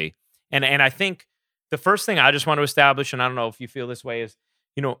place, see. And I think the first thing I just want to establish, and I don't know if you feel this way, is,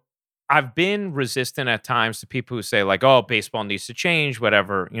 I've been resistant at times to people who say like, oh, baseball needs to change,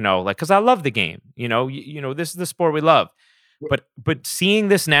 whatever, because I love the game, this is the sport we love. But seeing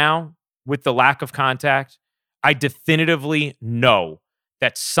this now with the lack of contact, I definitively know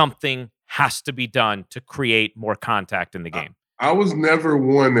that something has to be done to create more contact in the game. I was never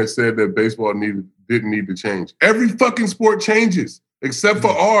one that said that baseball didn't need to change. Every fucking sport changes except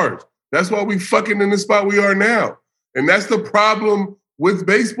for ours. That's why we fucking in the spot we are now. And that's the problem with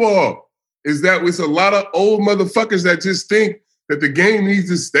baseball, is that it's a lot of old motherfuckers that just think that the game needs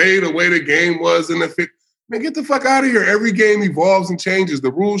to stay the way the game was in the 50s. Man, get the fuck out of here. Every game evolves and changes.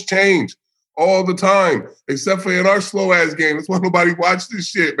 The rules change all the time, except for in our slow-ass game. That's why nobody watches this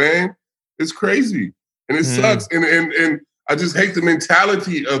shit, man. It's crazy. And it sucks. And I just hate the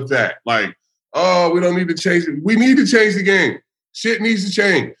mentality of that. Like, oh, we don't need to change it. We need to change the game. Shit needs to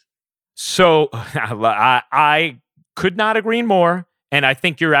change. So I could not agree more. And I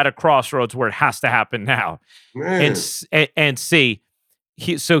think you're at a crossroads where it has to happen now. Man. And see,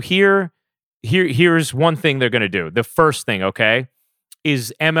 here's one thing they're going to do. The first thing, okay,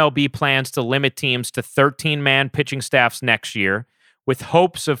 is MLB plans to limit teams to 13-man pitching staffs next year, with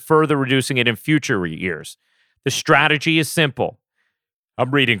hopes of further reducing it in future years. The strategy is simple.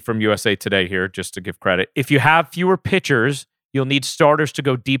 I'm reading from USA Today here, just to give credit. If you have fewer pitchers, you'll need starters to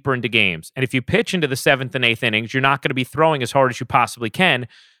go deeper into games. And if you pitch into the 7th and 8th innings, you're not going to be throwing as hard as you possibly can,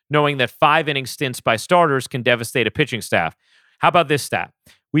 knowing that 5-inning stints by starters can devastate a pitching staff. How about this stat?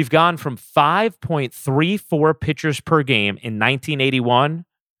 We've gone from 5.34 pitchers per game in 1981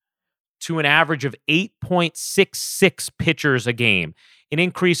 to an average of 8.66 pitchers a game, an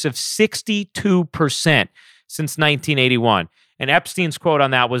increase of 62% since 1981. And Epstein's quote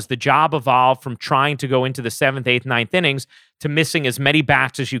on that was, the job evolved from trying to go into the 7th, 8th, 9th innings to missing as many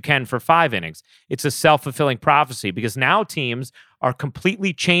bats as you can for 5 innings. It's a self-fulfilling prophecy, because now teams are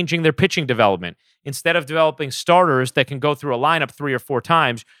completely changing their pitching development. Instead of developing starters that can go through a lineup 3 or 4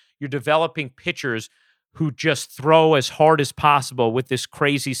 times, you're developing pitchers who just throw as hard as possible with this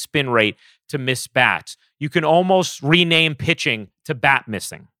crazy spin rate to miss bats. You can almost rename pitching to bat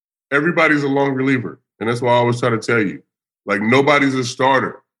missing. Everybody's a long reliever, and that's why I always try to tell you. Like, nobody's a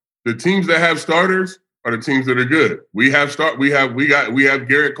starter. The teams that have starters are the teams that are good. We have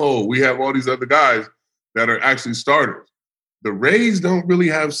Garrett Cole. We have all these other guys that are actually starters. The Rays don't really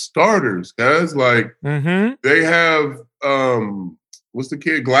have starters, guys. Like, they have what's the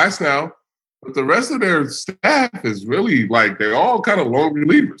kid, Glass now, but the rest of their staff is really like, they're all kind of long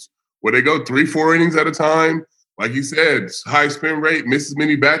relievers where they go 3-4 innings at a time. Like you said, high spin rate, miss as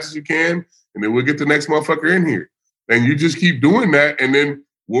many bats as you can, and then we'll get the next motherfucker in here. And you just keep doing that, and then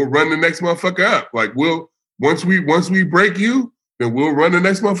we'll run the next motherfucker up. Like, once we break you, then we'll run the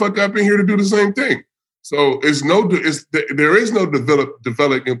next motherfucker up in here to do the same thing. So there is no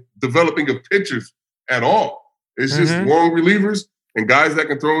developing of pitchers at all. It's just long relievers and guys that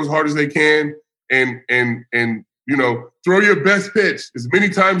can throw as hard as they can, and throw your best pitch as many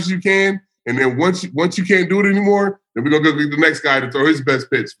times as you can. And then once you can't do it anymore, then we're gonna go get the next guy to throw his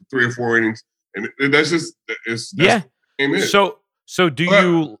best pitch for 3 or 4 innings. And that's yeah. So do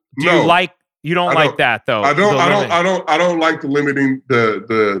you like, you don't like that though? I don't like the limiting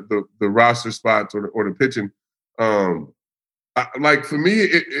the roster spots or the pitching. Like, for me,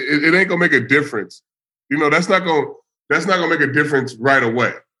 it ain't gonna make a difference. That's not gonna make a difference right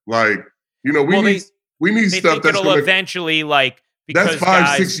away. Like, we need stuff that's it'll eventually, like, because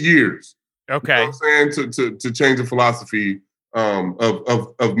that's 5-6 years. Okay, you know what I'm saying, to change the philosophy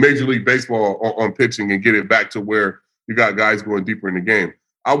of Major League Baseball on pitching and get it back to where you got guys going deeper in the game.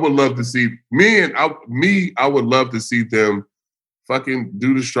 I would love to see I would love to see them fucking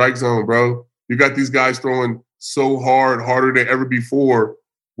do the strike zone, bro. You got these guys throwing so hard, harder than ever before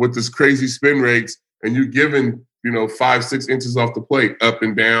with this crazy spin rates, and you're giving, 5-6 inches off the plate, up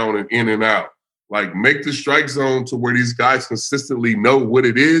and down and in and out. Like, make the strike zone to where these guys consistently know what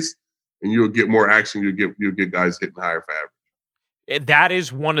it is, and you'll get more action. You'll get guys hitting higher for average. That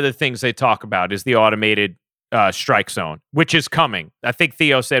is one of the things they talk about, is the automated strike zone, which is coming. I think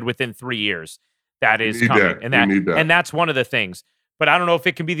Theo said within 3 years that is coming. And that's one of the things. But I don't know if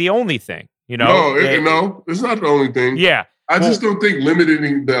it can be the only thing, No, it's not the only thing. Yeah. I just don't think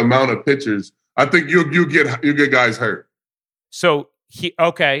limiting the amount of pitchers, I think you'll get guys hurt. So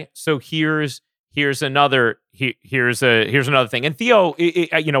here's another thing. And Theo,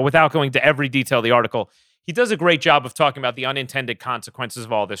 without going to every detail of the article, he does a great job of talking about the unintended consequences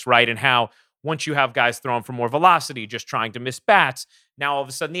of all this, right? And how once you have guys throwing for more velocity, just trying to miss bats, Now, all of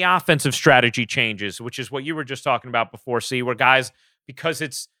a sudden, the offensive strategy changes, which is what you were just talking about before, see, where guys, because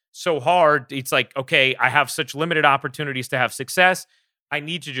it's so hard, it's like, okay, I have such limited opportunities to have success. I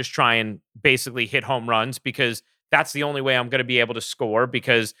need to just try and basically hit home runs because that's the only way I'm going to be able to score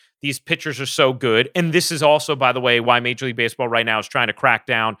because these pitchers are so good. And this is also, by the way, why Major League Baseball right now is trying to crack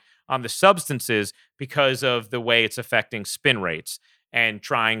down on the substances because of the way it's affecting spin rates and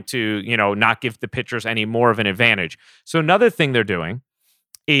trying to, not give the pitchers any more of an advantage. So another thing they're doing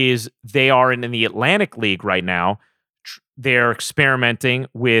is they are in the Atlantic League right now. They're experimenting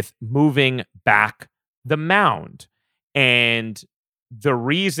with moving back the mound. And the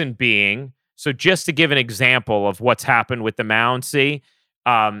reason being, so just to give an example of what's happened with the mound, so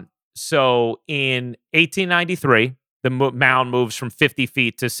in 1893, the mound moves from 50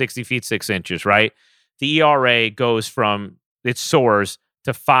 feet to 60 feet, 6 inches, right? The ERA it soars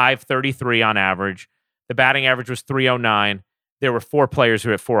to 5.33 on average. The batting average was 309. There were 4 players who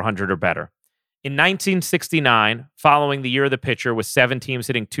hit 400 or better. In 1969, following the year of the pitcher with 7 teams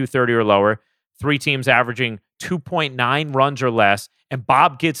hitting 230 or lower, 3 teams averaging 2.9 runs or less, and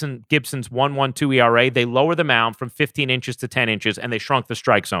Bob Gibson's 1.12 ERA, they lower the mound from 15 inches to 10 inches, and they shrunk the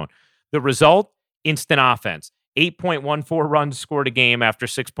strike zone. The result, instant offense. 8.14 runs scored a game after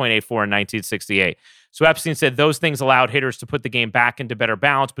 6.84 in 1968. So Epstein said those things allowed hitters to put the game back into better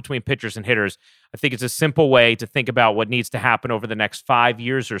balance between pitchers and hitters. I think it's a simple way to think about what needs to happen over the next 5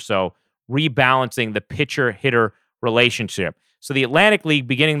 years or so, rebalancing the pitcher-hitter relationship. So the Atlantic League,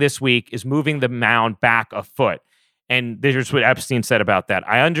 beginning this week, is moving the mound back a foot. And here's what Epstein said about that.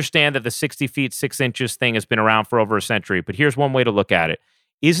 I understand that the 60 feet, 6 inches thing has been around for over a century, but here's one way to look at it.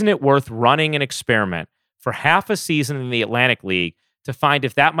 Isn't it worth running an experiment for half a season in the Atlantic League to find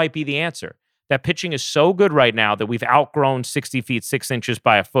if that might be the answer? That pitching is so good right now that we've outgrown 60 feet, 6 inches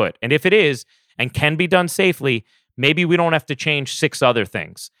by a foot. And if it is, and can be done safely, maybe we don't have to change 6 other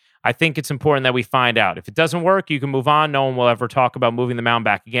things. I think it's important that we find out. If it doesn't work, you can move on. No one will ever talk about moving the mound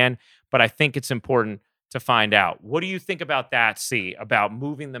back again. But I think it's important to find out. What do you think about that, C, about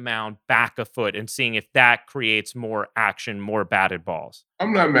moving the mound back a foot and seeing if that creates more action, more batted balls?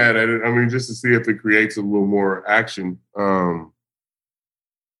 I'm not mad at it. I mean, just to see if it creates a little more action.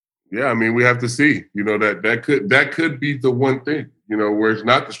 Yeah, I mean, we have to see. That could be the one thing, where it's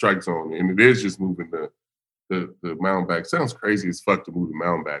not the strike zone and it is just moving the mound back. Sounds crazy as fuck to move the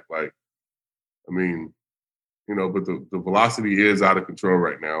mound back. Like, I mean, but the velocity is out of control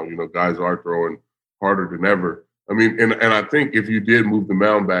right now. Guys are throwing harder than ever. I mean, and I think if you did move the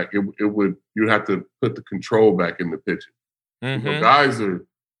mound back, you'd have to put the control back in the pitching. Mm-hmm. Guys are,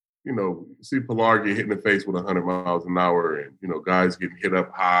 you see Pilar get hit in the face with 100 miles an hour and, guys getting hit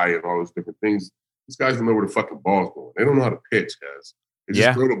up high and all those different things. These guys don't know where the fucking ball's going. They don't know how to pitch, guys. They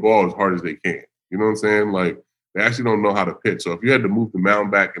just throw the ball as hard as they can. You know what I'm saying? Like, they actually don't know how to pitch. So if you had to move the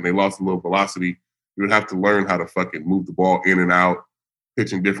mound back and they lost a little velocity, you would have to learn how to fucking move the ball in and out,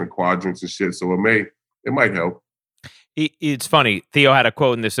 pitching different quadrants and shit. So it might help. It's funny. Theo had a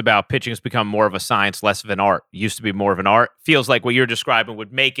quote in this about pitching has become more of a science, less of an art. It used to be more of an art. Feels like what you're describing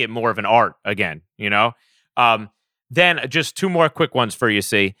would make it more of an art again, Then just 2 more quick ones for you,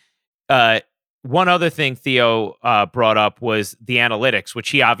 see. One other thing Theo brought up was the analytics,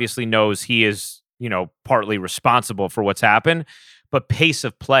 which he obviously knows he is, partly responsible for what's happened, but pace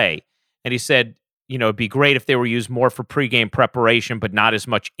of play. And he said, it'd be great if they were used more for pregame preparation, but not as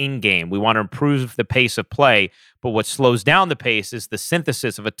much in-game. We want to improve the pace of play, but what slows down the pace is the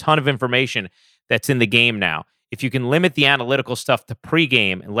synthesis of a ton of information that's in the game now. If you can limit the analytical stuff to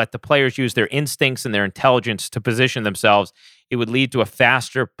pregame and let the players use their instincts and their intelligence to position themselves, it would lead to a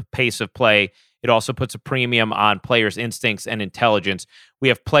faster pace of play. It also puts a premium on players' instincts and intelligence. We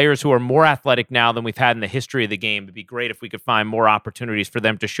have players who are more athletic now than we've had in the history of the game. It'd be great if we could find more opportunities for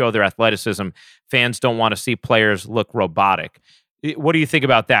them to show their athleticism. Fans don't want to see players look robotic. What do you think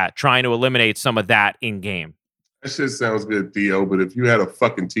about that? Trying to eliminate some of that in game. That shit sounds good, Theo, but if you had a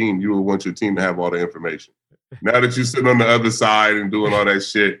fucking team, you would want your team to have all the information. Now that you're sitting on the other side and doing all that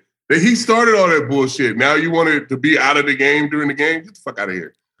shit, he started all that bullshit. Now you want it to be out of the game during the game? Get the fuck out of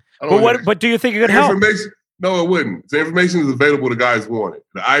here. But do you think it could help? No, it wouldn't. The information is available to guys who want it.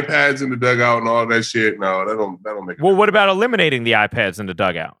 The iPads in the dugout and all that shit. No, that don't make it. Well, what about eliminating the iPads in the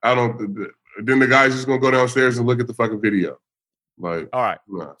dugout? Then the guy's just gonna go downstairs and look at the fucking video. Like, all right.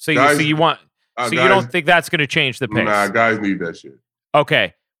 Nah. So you don't think that's gonna change the pace? Nah, guys need that shit.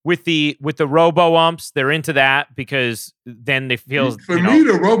 Okay. With the robo umps, they're into that because then they feel me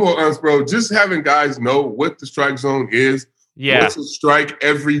the robo umps, bro. Just having guys know what the strike zone is. Yeah. What's a strike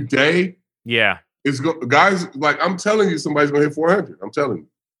every day? Yeah. Guys, like, I'm telling you, somebody's going to hit 400. I'm telling you.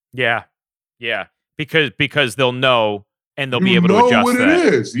 Yeah. Yeah. Because they'll know and they'll be able to adjust what that.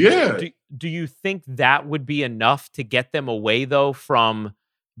 It is. Yeah. Do you think that would be enough to get them away, though, from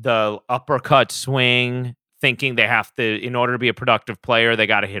the uppercut swing, thinking they have to, in order to be a productive player, they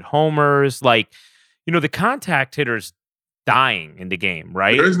got to hit homers? Like, the contact hitters dying in the game,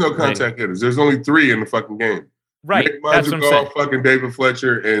 right? There's no contact hitters. There's only 3 in the fucking game. Right. That's what I'm saying. Fucking David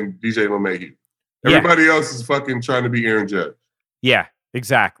Fletcher and DJ LeMahieu. Everybody else is fucking trying to be Aaron Judge. Yeah,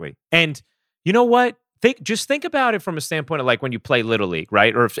 exactly. And you know what? Just think about it from a standpoint of like when you play Little League,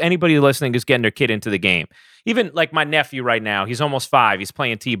 right? Or if anybody listening is getting their kid into the game. Even like my nephew right now, he's almost 5. He's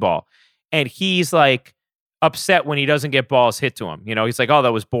playing T-ball. And he's like upset when he doesn't get balls hit to him. He's like, oh,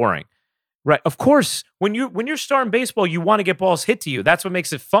 that was boring. Right. Of course, when you're starting baseball, you want to get balls hit to you. That's what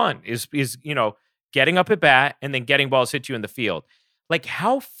makes it fun is getting up at bat and then getting balls hit to you in the field. Like,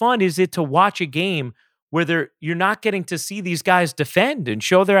 how fun is it to watch a game where you're not getting to see these guys defend and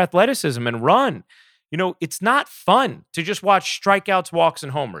show their athleticism and run? It's not fun to just watch strikeouts, walks,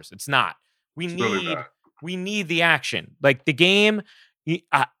 and homers. It's not. We need the action. Like the game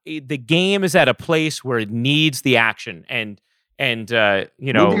is at a place where it needs the action. And moving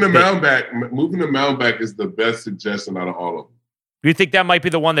the mound back is the best suggestion out of all of them. Do you think that might be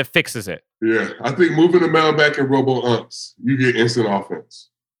the one that fixes it? Yeah, I think moving the mound back and robo-umps, you get instant offense.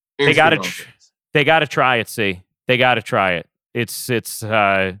 They got to try it. See, they got to try it.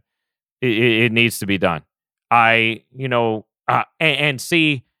 It needs to be done. And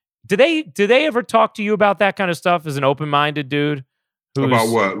see, do they ever talk to you about that kind of stuff as an open-minded dude? About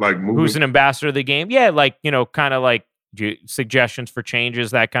what? Like moving? Who's an ambassador of the game? Yeah, like, kind of like suggestions for changes,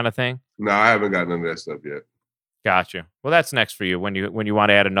 that kind of thing. No, I haven't got none of that stuff yet. Got you. Well, that's next for you when you want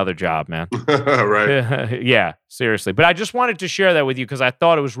to add another job, man. Right. Yeah, seriously. But I just wanted to share that with you because I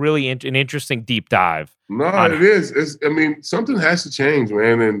thought it was really an interesting deep dive. No, it is. Something has to change,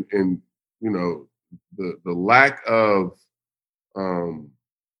 man. And the lack of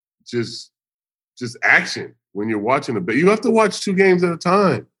just action when you're watching you have to watch 2 games at a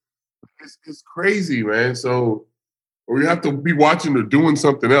time. It's crazy, man. So, or you have to be watching or doing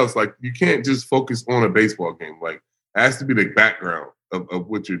something else. Like, you can't just focus on a baseball game. Like, it has to be the background of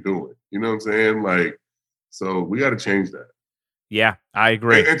what you're doing. You know what I'm saying? Like, so we got to change that. Yeah, I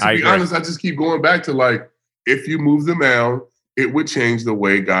agree. And to be honest, I just keep going back to, like, if you move the mound, it would change the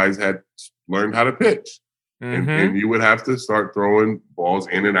way guys had learned how to pitch. Mm-hmm. And you would have to start throwing balls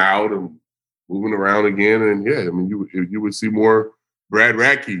in and out and moving around again. And, you would see more Brad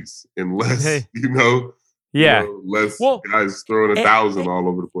Radke's and less, less guys throwing 1,000 all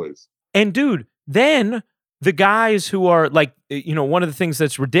over the place. And dude, then the guys who are like, one of the things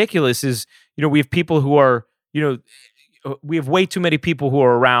that's ridiculous is, we have people who are, we have way too many people who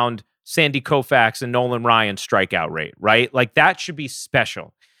are around Sandy Koufax and Nolan Ryan's strikeout rate, right? Like, that should be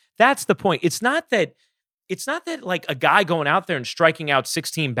special. That's the point. It's not that like a guy going out there and striking out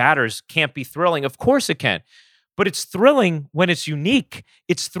 16 batters can't be thrilling. Of course it can. But it's thrilling when it's unique.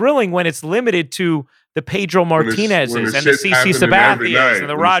 It's thrilling when it's limited to the Pedro Martinez's and the CC Sabathias and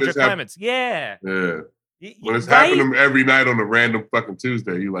the Roger Clements. Yeah. When it's happening every night on a random fucking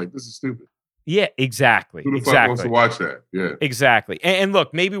Tuesday, you're like, this is stupid. Yeah, exactly. Who the fuck wants to watch that? Yeah. Exactly. And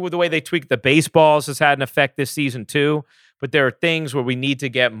look, maybe with the way they tweaked the baseballs has had an effect this season too, but there are things where we need to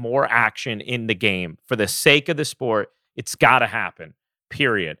get more action in the game. For the sake of the sport, it's got to happen,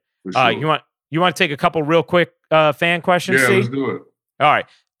 period. Sure. You want to take a couple real quick fan questions? Yeah, let's do it. All right.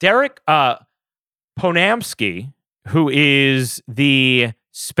 Derek Ponamsky, who is the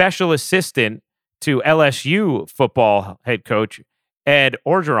special assistant to LSU football head coach Ed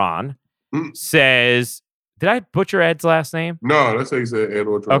Orgeron, says, did I butcher Ed's last name? No, that's how you say Ed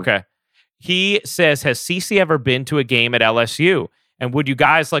Orgeron. Okay. He says, has CC ever been to a game at LSU? And would you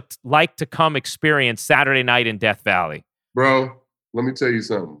guys like to come experience Saturday night in Death Valley? Bro, let me tell you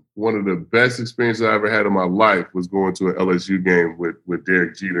something. One of the best experiences I ever had in my life was going to an LSU game with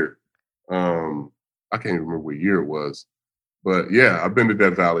Derek Jeter. I can't even remember what year it was. But yeah, I've been to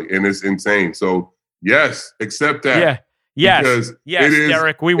Death Valley, and it's insane. So yes, accept that. Yeah. Yes,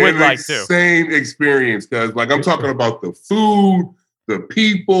 Derek, we would like to. Insane experience, because like I'm talking about the food, the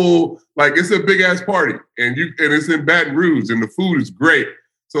people, like it's a big ass party, and it's in Baton Rouge, and the food is great.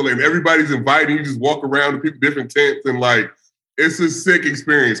 So like everybody's invited, you just walk around to people, different tents, and like it's a sick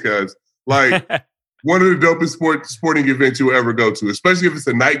experience, guys. Like one of the dopest sporting events you'll ever go to, especially if it's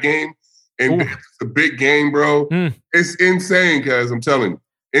a night game and it's a big game, bro. It's insane, guys. I'm telling you,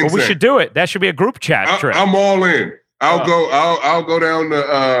 insane. Well, we should do it. That should be a group chat trip. I'm all in. I'll go down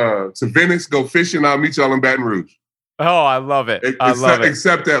to Venice, go fishing. I'll meet y'all in Baton Rouge. Oh, I love it.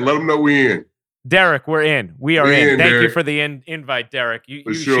 Accept that. Let them know we in. Derek, we're in. We are in. Thank you for the invite, Derek.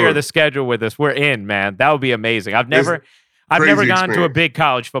 You sure. Share the schedule with us. We're in, man. That would be amazing. I've never I've never gone to a big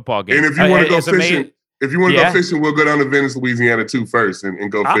college football game. And if you want to go fishing, go fishing, we'll go down to Venice, Louisiana too first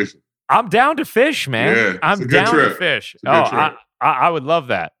and go fishing. I'm down to fish, man. Yeah, I'm down to fish. I would love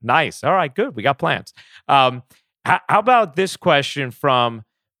that. Nice. All right, good. We got plans. How about this question from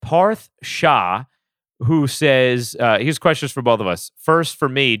Parth Shah, who says, his question is for both of us. First, for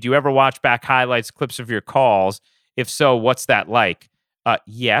me, do you ever watch back highlights, clips of your calls? If so, what's that like?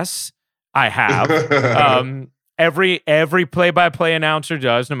 Yes, I have. Every play-by-play announcer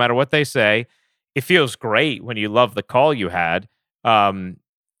does, no matter what they say. It feels great when you love the call you had.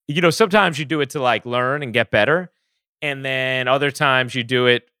 Sometimes you do it to like learn and get better. And then other times you do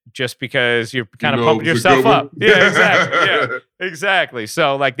it just because you're kind of pumping yourself up. Yeah, exactly. Yeah, exactly.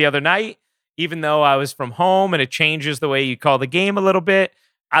 So like the other night, even though I was from home and it changes the way you call the game a little bit,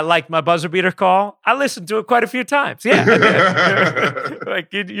 I liked my buzzer beater call. I listened to it quite a few times. Yeah.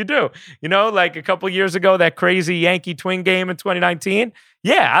 Like you do. Like a couple years ago, that crazy Yankee Twin game in 2019.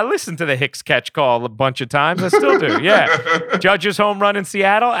 Yeah, I listened to the Hicks catch call a bunch of times. I still do. Yeah. Judge's home run in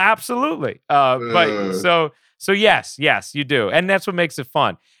Seattle. Absolutely. So yes, you do. And that's what makes it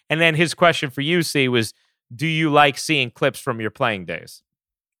fun. And then his question for you, C, was, do you like seeing clips from your playing days?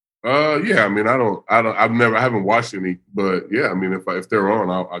 Yeah. I mean, I haven't watched any, but yeah, I mean, if they're on,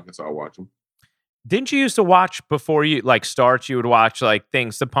 I guess I'll watch them. Didn't you used to watch before you like start? You would watch like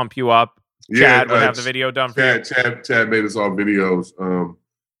things to pump you up. Chad would have the video done for you. Chad made us all videos.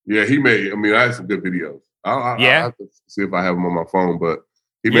 He made. I mean, I had some good videos. I'll have to see if I have them on my phone, but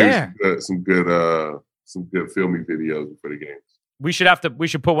he made some good filmy videos for the games. We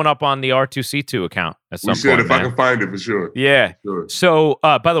should put one up on the R2C2 account at some point. If I can find it for sure. Yeah. For sure. So,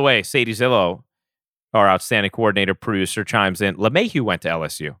 by the way, Sadie Zillow, our outstanding coordinator producer, chimes in. LeMahieu went to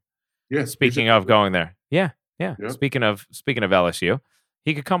LSU. Yeah. Speaking of going there. Yeah. Speaking of LSU,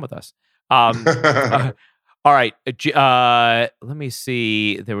 he could come with us. All right. Let me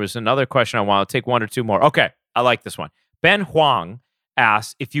see. There was another question I want to take one or two more. Okay. I like this one. Ben Huang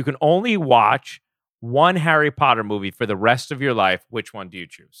asks, if you can only watch one Harry Potter movie for the rest of your life, which one do you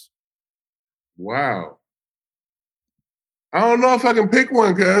choose? Wow. I don't know if I can pick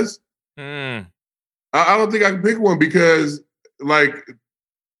one, cuz. I don't think I can pick one because, because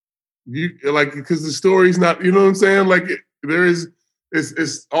the story's not, you know what I'm saying? Like,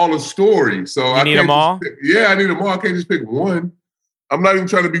 it's all a story. So I need them all? I need them all. I can't just pick one. I'm not even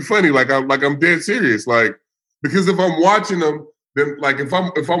trying to be funny. I'm dead serious. Like, because if I'm watching them, then if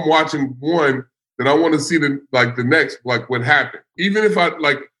I'm watching one, then I want to see the next, what happened. Even if I've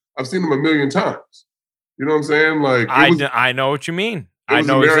seen them a million times. You know what I'm saying? Like, I know what you mean. I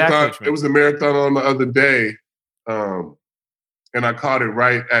know exactly what you mean. It was a marathon on the other day, and I caught it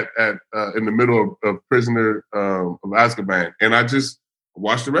right at in the middle of Prisoner of Azkaban, and I just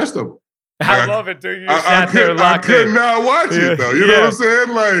watched the rest of them. I love it, dude. I could not watch it though. You know what I'm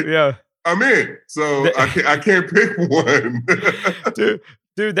saying? I'm in, so I can't pick one.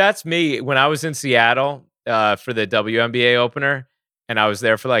 Dude, that's me. When I was in Seattle for the WNBA opener, and I was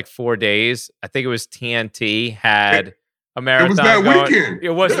there for 4 days. I think it was TNT had a marathon. It was that weekend. It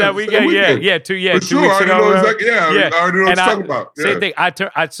was that weekend. Yeah, 2 weeks ago. I already know what you're talking about. Same thing.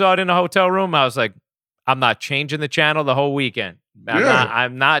 I saw it in a hotel room. I was like, I'm not changing the channel the whole weekend.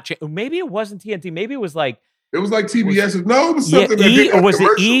 I'm not. Maybe it wasn't TNT. Maybe it was It was like TBS. It was something that did or was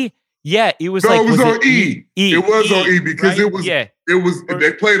it E? Yeah, it was it was on E. It was on E because it was. They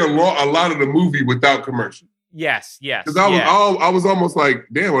played a lot of the movie without commercial. Yes. Because I was almost like,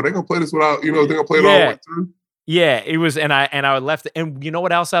 damn, are they gonna play this without? They're gonna play it all the way through. Yeah, it was, and I left it. And you know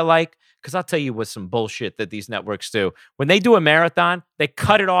what else I like? Because I'll tell you what's some bullshit that these networks do. When they do a marathon, they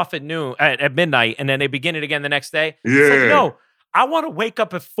cut it off at noon, at midnight, and then they begin it again the next day. Yeah. It's like, no, I want to wake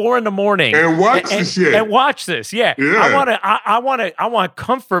up at 4 a.m. and watch this shit and watch this. Yeah. I want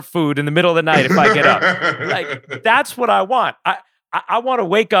comfort food in the middle of the night if I get up. That's what I want. I want to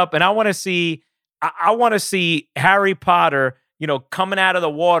wake up and I want to see Harry Potter, coming out of the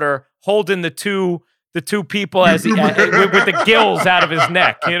water, holding the two people as with the gills out of his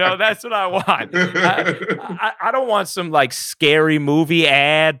neck. That's what I want. I don't want some scary movie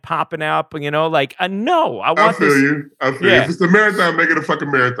ad popping up. No, I want I feel you. If it's a marathon, make it a fucking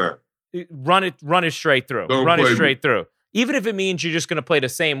marathon. Run it straight through. Through. Even if it means you're just going to play the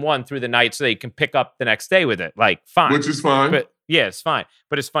same one through the night so that you can pick up the next day with it. Fine. Which is fine. But yeah, it's fine.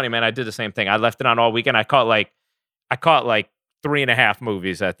 But it's funny, man. I did the same thing. I left it on all weekend. I caught 3.5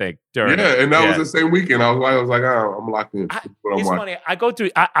 movies, I think. And that was the same weekend. I was like, oh, I'm locked in. It's funny. I go through.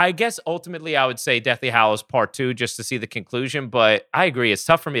 I guess ultimately, I would say Deathly Hallows Part 2 just to see the conclusion. But I agree, it's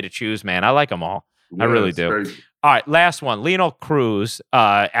tough for me to choose, man. I like them all. I really do. Crazy. All right, last one. Lionel Cruz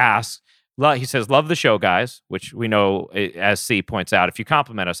asks, He says, love the show, guys, which we know, as C points out, if you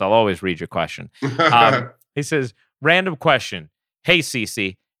compliment us, I'll always read your question. He says, random question. Hey,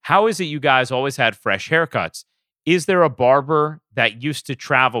 Cece, how is it you guys always had fresh haircuts? Is there a barber that used to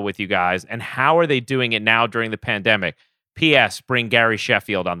travel with you guys, and how are they doing it now during the pandemic? P.S. Bring Gary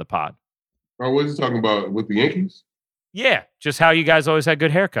Sheffield on the pod. Oh, what is he talking about with the Yankees? Yeah, just how you guys always had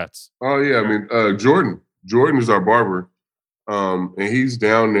good haircuts. Oh, yeah. I mean, Jordan is our barber, and he's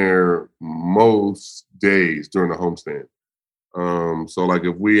down there most days during the homestand. So, like,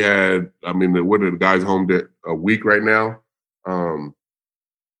 if we had, what are the guys home a week right now?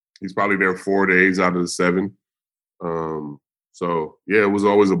 He's probably there 4 days out of the 7. So, yeah, it was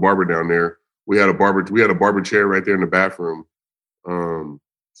always a barber down there. We had a barber chair right there in the bathroom.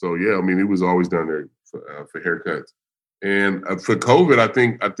 So, yeah, he was always down there for haircuts. And for COVID, I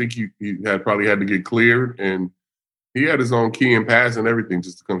think he probably had to get cleared, and he had his own key and pass and everything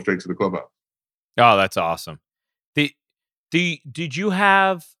just to come straight to the clubhouse. Oh, that's awesome. Did you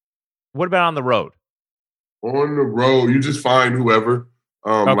have? What about on the road? On the road, you just find whoever.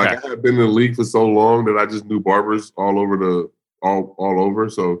 Okay. Like I had been in the league for so long that I just knew barbers all over.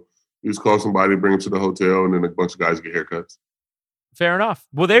 So you just call somebody, bring them to the hotel, and then a bunch of guys get haircuts. Fair enough.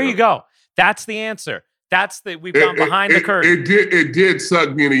 Well, there you go. That's the answer. We've gone behind the curtain. It did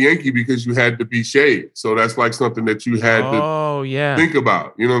suck being a Yankee because you had to be shaved. So that's like something that you had to think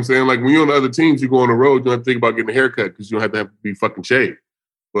about. You know what I'm saying? Like when you're on the other teams, you go on the road, you don't have to think about getting a haircut because you don't have to be fucking shaved.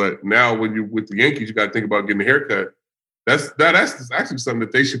 But now when you're with the Yankees, you got to think about getting a haircut. That's actually something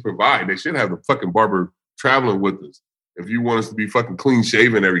that they should provide. They should have the fucking barber traveling with us if you want us to be fucking clean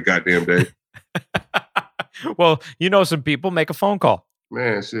shaven every goddamn day. Well, some people, make a phone call.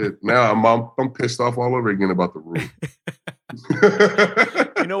 Man, shit. Now I'm pissed off all over again about the rule.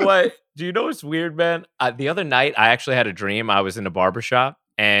 You know what? Do you know what's weird, man? The other night, I actually had a dream. I was in a barbershop,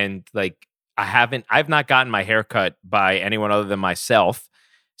 and like I've not gotten my hair cut by anyone other than myself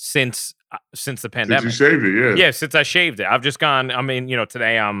since the pandemic. Since you shaved it, yeah. Yeah, since I shaved it. I've just gone.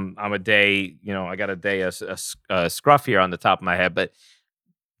 Today I'm a day. I got a day a scruff here on the top of my head, but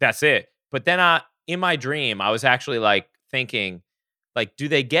that's it. But then in my dream, I was actually like thinking, like, do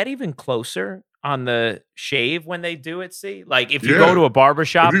they get even closer on the shave when they do it? See, like if you go to a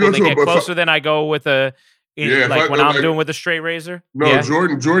barbershop, will they get closer than I go with I'm doing with a straight razor? No, yeah?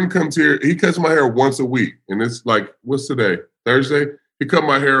 Jordan comes here. He cuts my hair once a week, and it's like, what's today? Thursday. He cut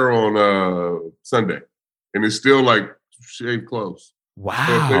my hair on Sunday, and it's still like shaved close.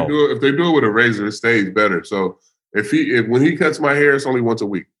 Wow. So if they do it with a razor, it stays better. So when he cuts my hair, it's only once a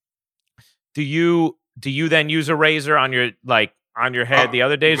week. Do you then use a razor on your head the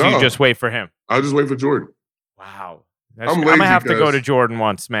other days, or you just wait for him? I'll just wait for Jordan. Wow. I'm going to have to go to Jordan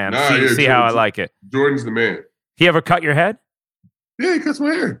once, man. See how I like it. Jordan's the man. He ever cut your head? Yeah, he cuts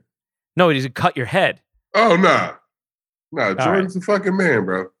my hair. No, he doesn't cut your head. Oh, nah. Nah, Jordan's a fucking man,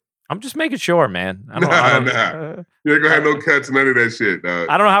 bro. I'm just making sure, man. Nah. You ain't gonna have no cuts, none of that shit, dog.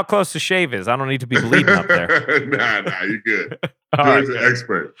 I don't know how close the shave is. I don't need to be bleeding up there. Nah, you good. Jordan's an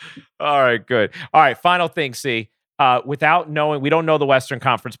expert. All right, good. All right, final thing, C. Without knowing, we don't know the Western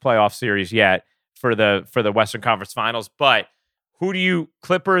Conference playoff series yet for the Western Conference Finals, but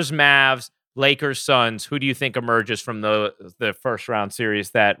Clippers, Mavs, Lakers, Suns, who do you think emerges from the first round series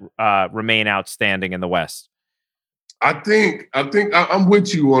that remain outstanding in the West? I think I'm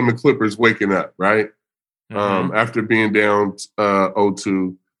with you on the Clippers waking up, right? Mm-hmm. After being down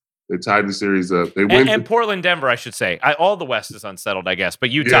 0-2, they tied the series up. They win and Portland, Denver, I should say. All the West is unsettled, I guess, but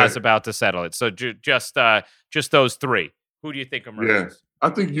Utah's about to settle it. So just those three. Who do you think emerges? Yeah,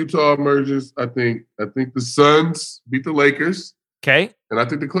 I think Utah emerges. I think the Suns beat the Lakers. Okay, and I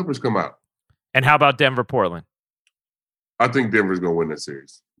think the Clippers come out. And how about Denver, Portland? I think Denver's going to win that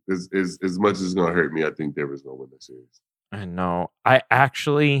series. As much as it's going to hurt me, I think Denver's going to win that series. I know. I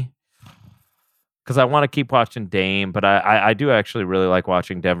actually, because I want to keep watching Dame, but I do actually really like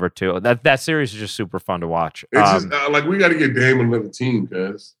watching Denver too. That series is just super fun to watch. It's just we got to get Dame another team,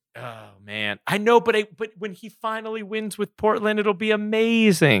 guys. Oh man, I know, but when he finally wins with Portland, it'll be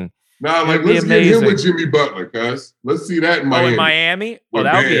amazing. Let's get him with Jimmy Butler, cuz. Let's see that in Miami. Oh, in Miami? Well,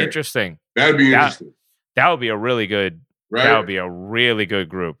 that would be interesting. That'd be interesting. That would be a really good. Right? That would be a really good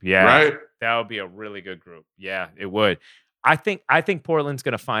group. Yeah. Right? That would be a really good group. Yeah, it would. I think Portland's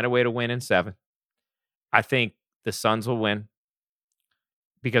going to find a way to win in 7. I think the Suns will win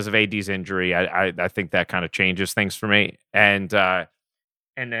because of AD's injury. I think that kind of changes things for me. And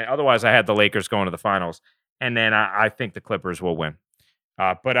then otherwise, I had the Lakers going to the finals. And then I think the Clippers will win.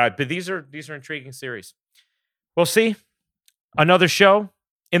 But these are intriguing series. We'll see. Another show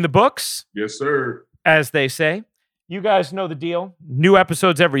in the books. Yes, sir. As they say. You guys know the deal. New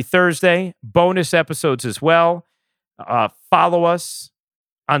episodes every Thursday, bonus episodes as well. Follow us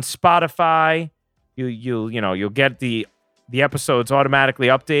on Spotify. You'll get the episodes automatically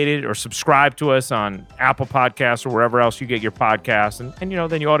updated, or subscribe to us on Apple Podcasts or wherever else you get your podcasts, and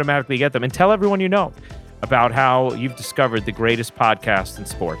then you automatically get them. And tell everyone you know about how you've discovered the greatest podcast in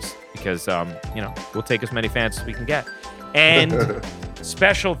sports, because we'll take as many fans as we can get. And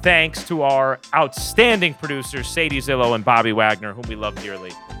special thanks to our outstanding producers, Sadie Zillow and Bobby Wagner, whom we love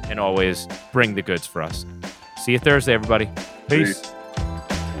dearly and always bring the goods for us. See you Thursday, everybody. Peace.